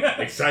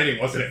 Exciting,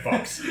 wasn't it,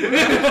 folks? We'll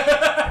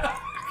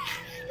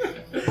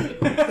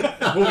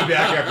be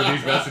back after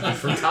these messages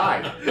from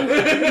Ty.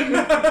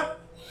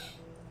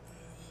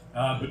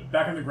 But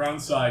back on the ground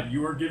side,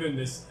 you are given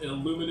this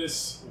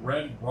luminous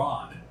red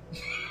rod.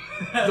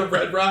 The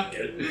Red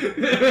Rocket.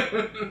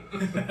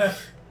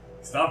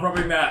 Stop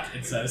rubbing that,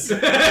 it says.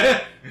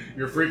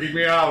 You're freaking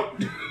me out.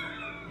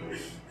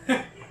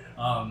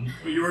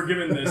 But you are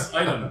given this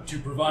item to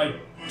provide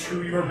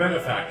to your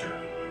benefactor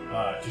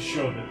to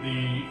show that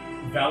the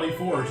Valley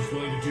Forge is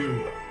willing to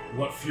do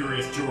what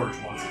Furious George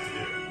wants it to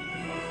do.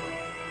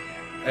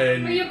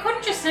 And But you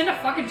couldn't just send a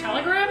fucking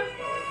telegram?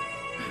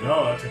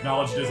 No, that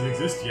technology doesn't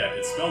exist yet.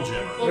 It's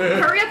Spelljammer. Well,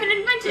 hurry up and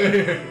invent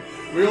it.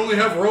 we only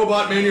have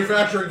robot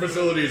manufacturing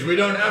facilities. We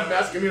don't have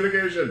mass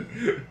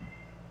communication.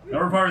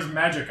 That requires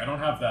magic. I don't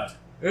have that.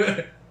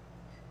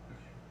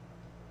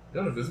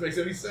 None of this makes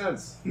any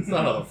sense. It's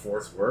not how the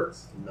Force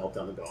works. Melt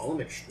down the golem,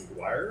 extrude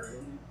wire.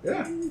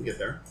 Yeah. You get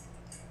there.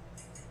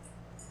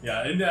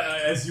 Yeah, and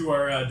as you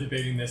are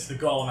debating this, the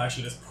golem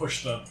actually just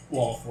pushed the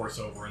wall of force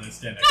over and then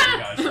stand next to you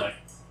guys like,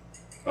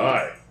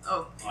 Hi.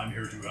 Oh, I'm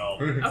here to help.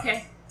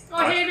 okay.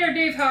 Oh, hey there,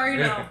 Dave. How are you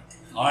now?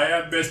 I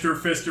am Mr.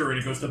 Fister, and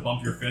he goes to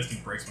bump your fist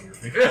and breaks one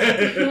of your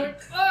fingers. You're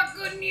like, oh,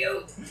 good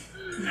news.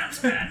 That's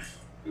bad.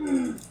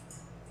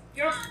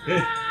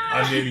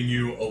 I'm naming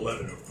you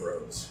 11 of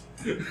Bros.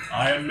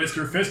 I am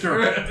Mr.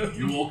 Fister.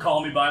 You will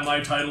call me by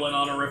my title and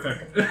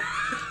honorific.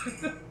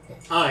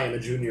 I am a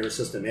junior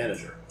assistant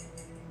manager.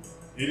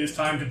 It is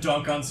time to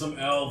dunk on some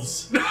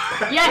elves.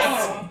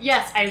 Yes,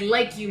 yes, I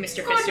like you,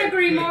 Mr. Couldn't Fister.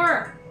 agree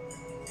more.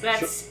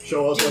 Let's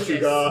Show us do what you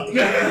this.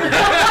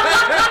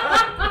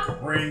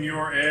 got. Bring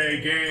your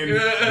A game, you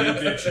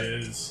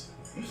bitches.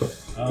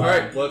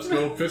 Alright, let's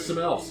go fish some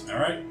elves.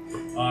 Alright.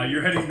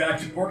 You're heading back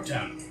to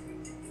Porktown.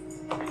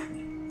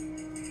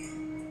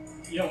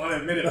 You don't want to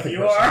admit it, Nothing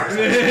you are.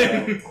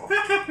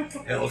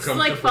 Hell It's comes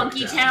like to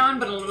Funky Porktown. Town,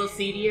 but a little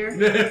seedier.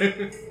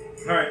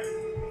 Alright.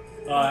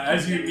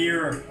 As you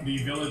near the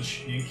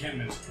village, the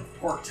encampment of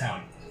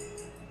Porktown,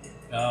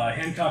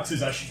 Hancock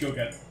says, I should go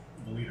get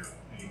the leader.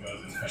 And he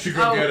goes and fetches, Should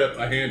go get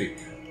a handy.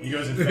 he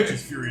goes and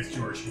fetches Furious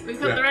George. We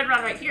put the red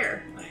rod right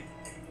here.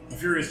 The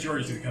Furious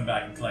George is going to come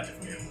back and collect it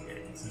from you.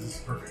 So this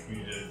is perfect. We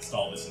need to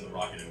install this in the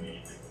rocket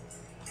immediately.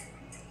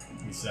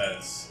 He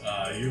says,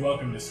 you're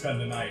welcome to spend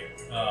the night,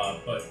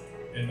 but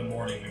in the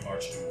morning we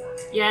march to war.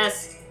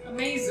 Yes,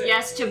 Amazing.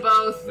 yes to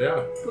both.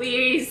 Yeah.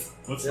 Please.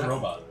 What's Yeah. the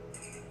robot?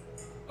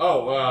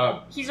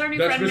 Oh, He's our new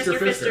That's friend, Mr.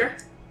 Mr. Fister.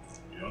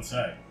 You don't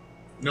say.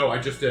 no, I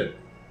just did.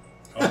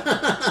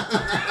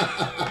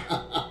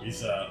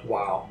 He's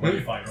Wow. a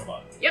modified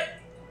robot.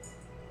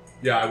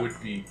 Yeah, I would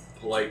be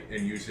polite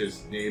and use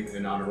his name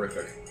in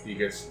honorific. He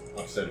gets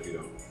upset if you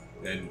don't.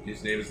 And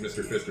his name is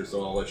Mr. Fister,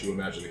 so I'll let you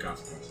imagine the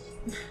consequences.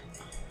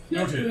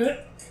 Noted.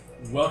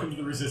 Welcome to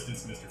the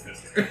Resistance, Mr.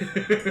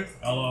 Fister.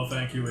 Hello,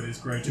 thank you. It is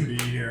great to be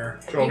here.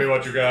 Show me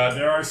what you got.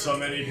 There are so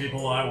many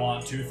people I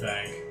want to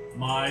thank.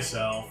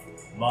 Myself,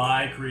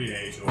 my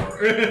creator,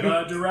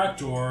 the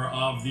director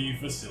of the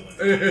facility.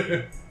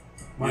 It's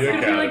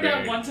gonna be like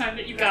that one time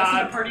that you guys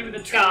had a party with a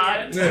tree.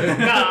 God,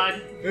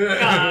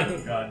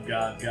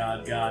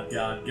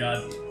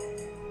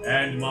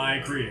 and my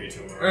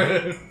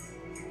creator.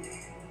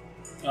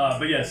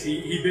 But yes,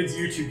 he bids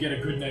you to get a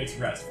good night's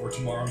rest, for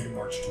tomorrow you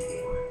march to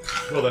war.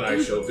 Well, then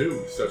I shall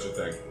do such a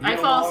thing. I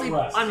fall asleep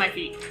on my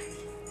feet.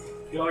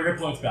 Get all your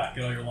hit points back.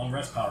 Get all your long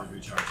rest power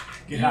recharged.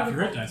 Get half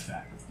your hit dice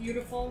back.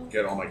 Beautiful.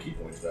 Get all my key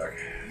points back.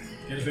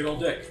 Get a big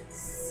old dick.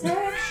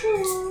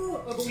 Sexual.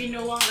 Oh, but we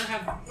no longer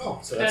have. Oh,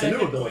 so that's a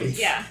new ability.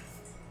 Yeah.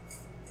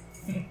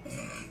 Good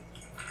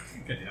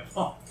damn.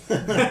 Oh.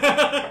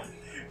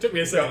 Took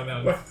me a second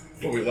on that one.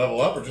 Will we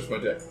level up or just my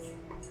dick?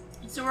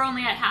 So we're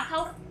only at half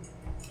health?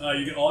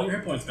 You get all your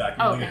hit points back.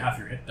 You only get half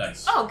your hit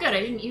dice. Oh, good.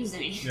 I didn't use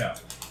any. Yeah.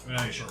 We're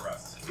not any short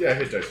rests. Yeah,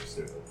 hit dice are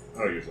stupid. I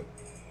don't use them.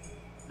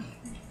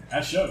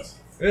 That shows.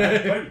 I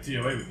played with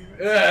TOA with you.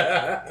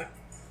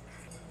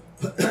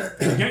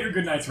 You get your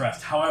good night's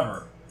rest.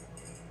 However,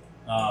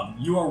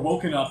 you are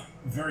woken up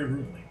very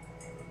rudely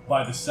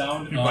by the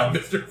sound of... By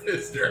Mr.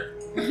 Fister.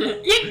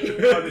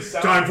 by the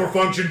sound Time for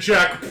function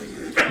check.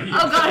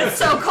 Oh god, it's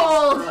so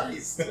cold!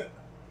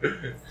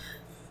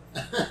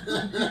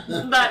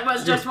 That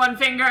was just one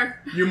finger.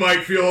 You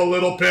might feel a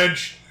little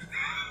pinch.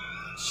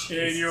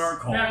 in your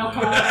cold. Now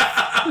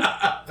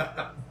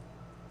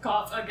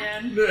cough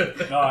again.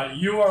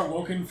 You are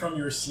woken from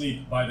your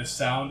sleep by the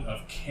sound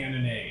of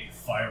cannonade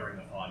firing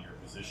upon your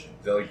position.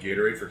 Is that like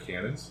Gatorade for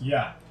cannons?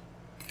 Yeah.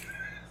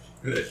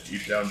 That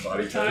deep down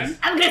body taste.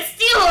 I'm gonna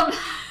steal him!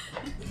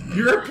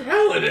 You're a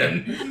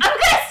paladin! I'm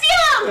gonna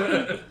steal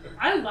him!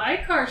 I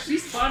like her.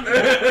 She's fun. Bring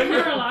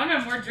her along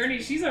on more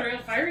journeys. She's a real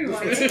fiery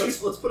one. Let's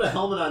put a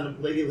helmet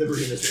on Lady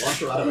Liberty and just launch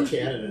her out of a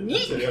cannon and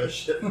do the other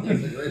shit.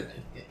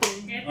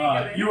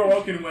 You are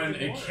woken when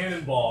a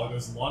cannonball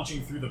goes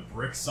launching through the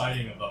brick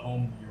siding of the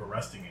home you were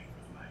resting in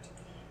for the night.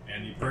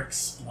 And the brick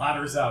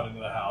splatters out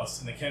into the house,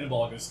 and the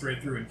cannonball goes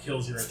straight through and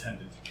kills your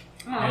attendant.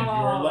 And you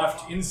are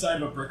left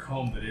inside of a brick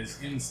home that is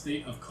in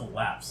state of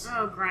collapse.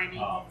 Oh, grimy.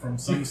 From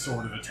some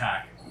sort of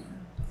attack.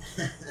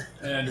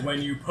 And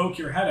when you poke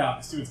your head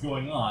out to see what's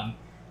going on,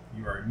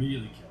 you are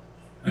immediately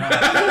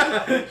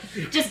killed.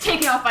 Just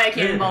taken off by a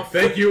cannonball.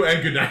 Thank you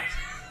and good night.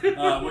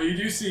 What you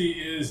do see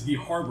is the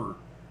harbor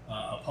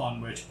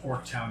upon which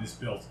Porktown is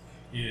built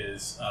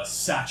is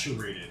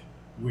saturated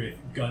with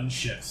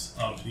gunships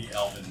of the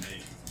Elven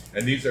Navy.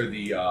 And these are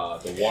the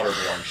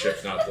waterborne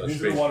ships, not the These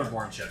space. are the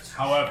waterborne ships.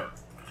 However,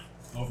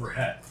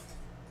 overhead,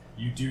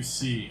 you do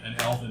see an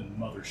Elven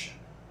mothership.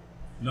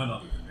 None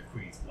other than the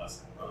Queen's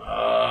Blessing.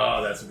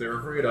 Ah, that's what they were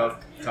afraid of.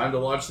 Time to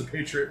launch the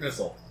Patriot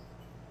missile.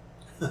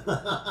 I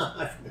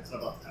forgot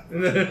about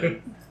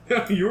that.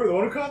 You were the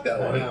one who caught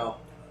that I one. know.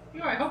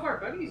 I hope our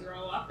buddies are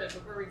all off that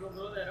before we go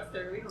blow that up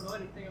there. We don't know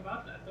anything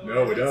about that, though.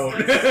 No, we don't.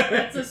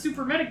 That's a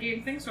super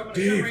metagame thing, so I'm going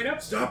to come right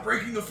up. Stop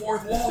breaking the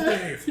fourth wall,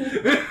 Dave.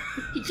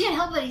 He can't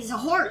help it, he's a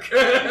hork.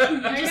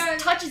 He just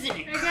touches it.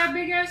 I got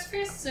big ass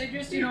fists. I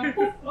just,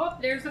 boop, oh,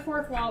 there's the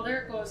fourth wall.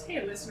 There it goes.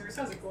 Hey, listeners,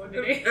 how's it going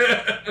today?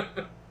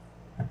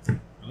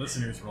 The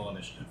listeners roll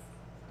initiative.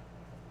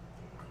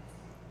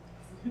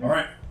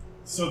 Alright,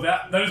 so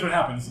that is what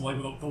happens. Like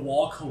the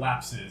wall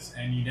collapses,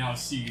 and you now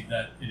see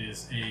that it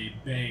is a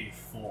bay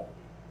full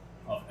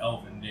of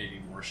Elven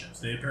Navy warships.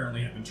 They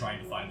apparently have been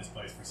trying to find this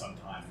place for some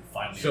time, and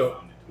finally have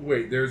found it.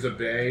 Wait, there's a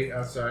bay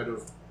outside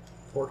of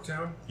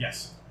Porktown?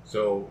 Yes.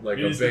 So, like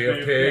It a is bay the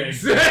of Bay of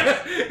pigs?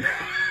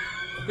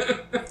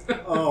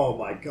 Oh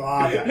my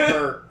god, that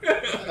hurt.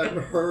 That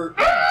hurt.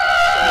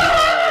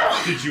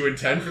 Did you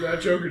intend for that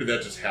joke, or did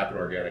that just happen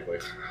organically?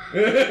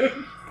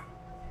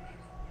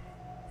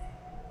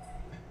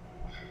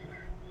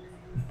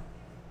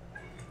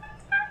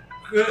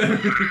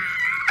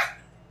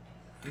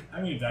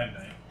 I'm gonna die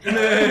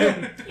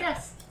tonight.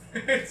 Yes.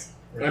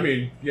 I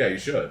mean, yeah, you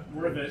should.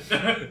 Worth it.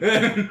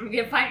 I'm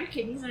gonna find your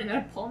kidneys and I'm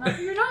gonna pull them out of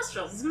your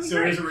nostrils. It's gonna be So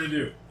great. here's what we're gonna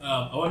do.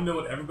 I want to know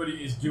what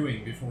everybody is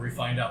doing before we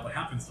find out what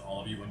happens to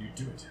all of you when you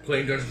do it.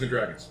 Playing Dungeons and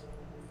Dragons.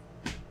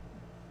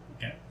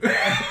 Okay.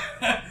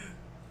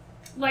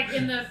 Like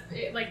in the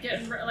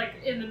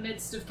in the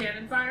midst of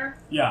cannon fire.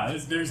 Yeah,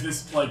 there's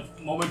this like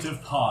moment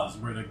of pause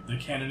where the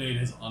cannonade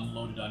has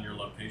unloaded on your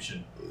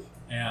location,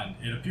 and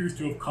it appears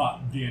to have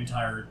caught the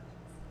entire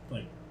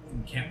like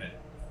encampment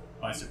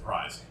by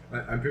surprise.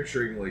 I'm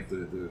picturing like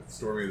the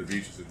storming of the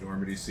beaches of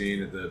Normandy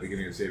scene at the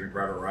beginning of Saving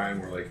Private Ryan,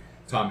 where like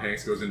Tom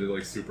Hanks goes into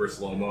like super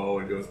slow mo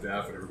and goes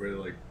deaf, and everybody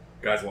like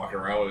guys walking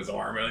around with his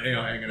arm,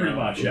 hanging Pretty around.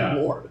 much, yeah.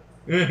 Lord.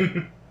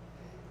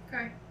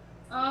 Okay.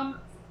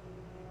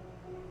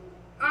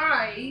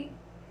 I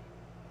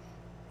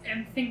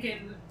am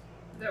thinking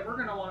that we're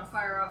gonna want to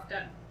fire off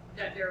that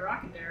there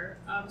rocket there.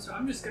 So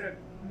I'm just gonna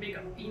make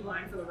a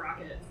beeline for the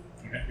rocket.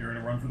 Okay, you're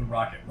gonna run for the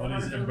rocket. What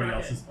is everybody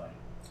else's plan?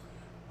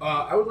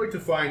 I would like to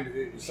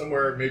find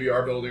somewhere, maybe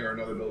our building or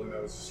another building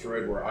that was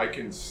destroyed, where I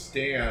can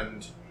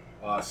stand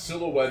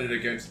silhouetted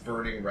against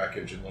burning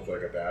wreckage and look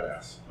like a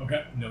badass.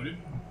 Okay, noted.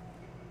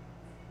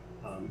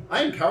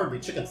 I am cowardly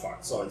chicken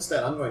fuck, so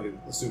instead I'm going to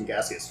assume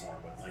gaseous form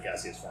with my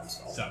gaseous form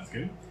spell. Sounds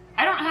good.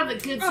 I don't have the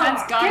good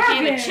sense,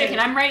 goddamn it, chicken.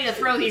 I'm ready to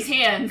throw these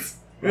hands.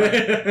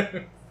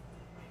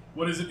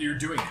 What is it that you're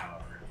doing,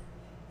 however?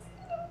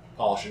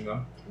 Polishing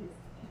them.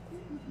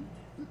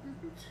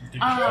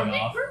 Take your shirt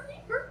off.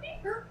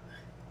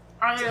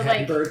 Are there Happy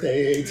like,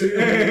 birthday to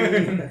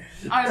you.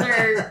 are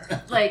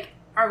there like,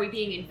 are we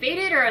being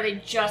invaded or are they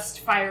just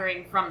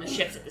firing from the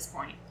ships at this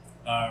point?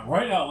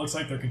 Right now, it looks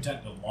like they're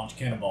content to launch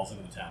cannonballs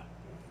into the town.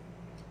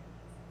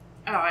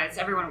 Oh, is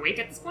everyone awake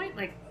at this point?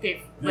 Like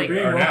they've They're like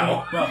being Or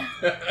well, well,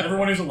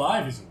 everyone who's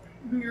alive is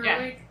awake. You're Yeah.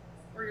 awake,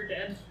 or you're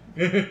dead.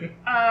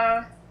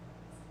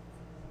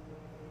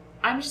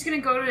 I'm just gonna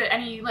go to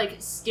any like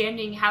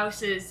standing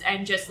houses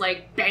and just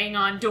like bang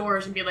on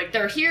doors and be like,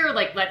 they're here,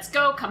 like let's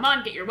go, come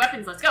on, get your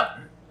weapons, let's go.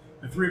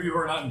 The three of you who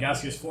are not in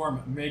gaseous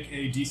form make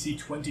a DC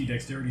 20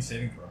 dexterity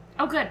saving throw.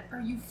 Oh good. Are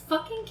you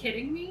fucking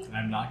kidding me?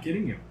 I'm not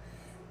kidding you.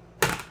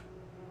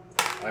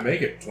 I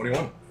make it.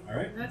 21.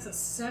 Alright? That's a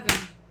 7.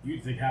 You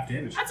take half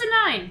damage. That's a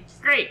 9.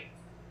 Great.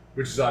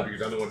 Which is odd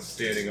because I'm the one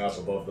standing up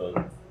above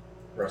the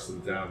rest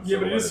of the town. Yeah,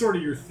 but it is silhouetted. sort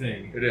of your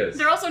thing. It is.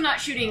 They're also not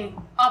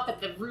shooting up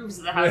at the roofs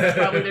of the houses,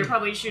 probably. They're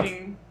probably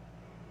shooting.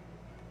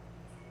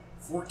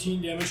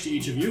 14 damage to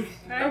each of you,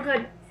 Oh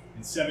good.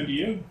 and 7 to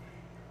you.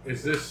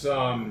 Is this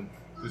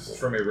this is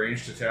from a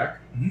ranged attack?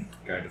 Mhm.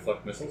 Can I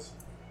deflect missiles?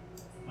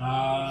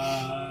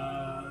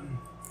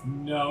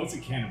 No, it's a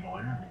cannonball.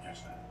 You're not going to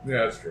catch that.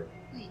 Yeah, that's true.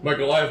 My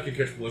Goliath can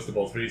catch ballista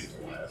bolts, but he's a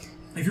Goliath.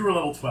 If you were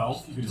level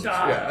 12, you could just...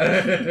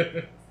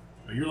 Yeah.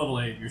 But you're level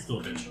 8, you're still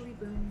a bitch.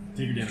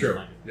 Take your damage. True.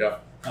 Like it. Yeah.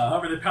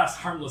 However, they pass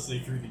harmlessly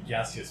through the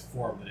gaseous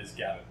form that is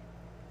Gavin.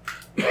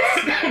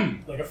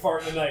 Like a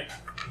fart in the night,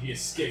 he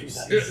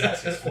escapes his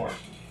gaseous form.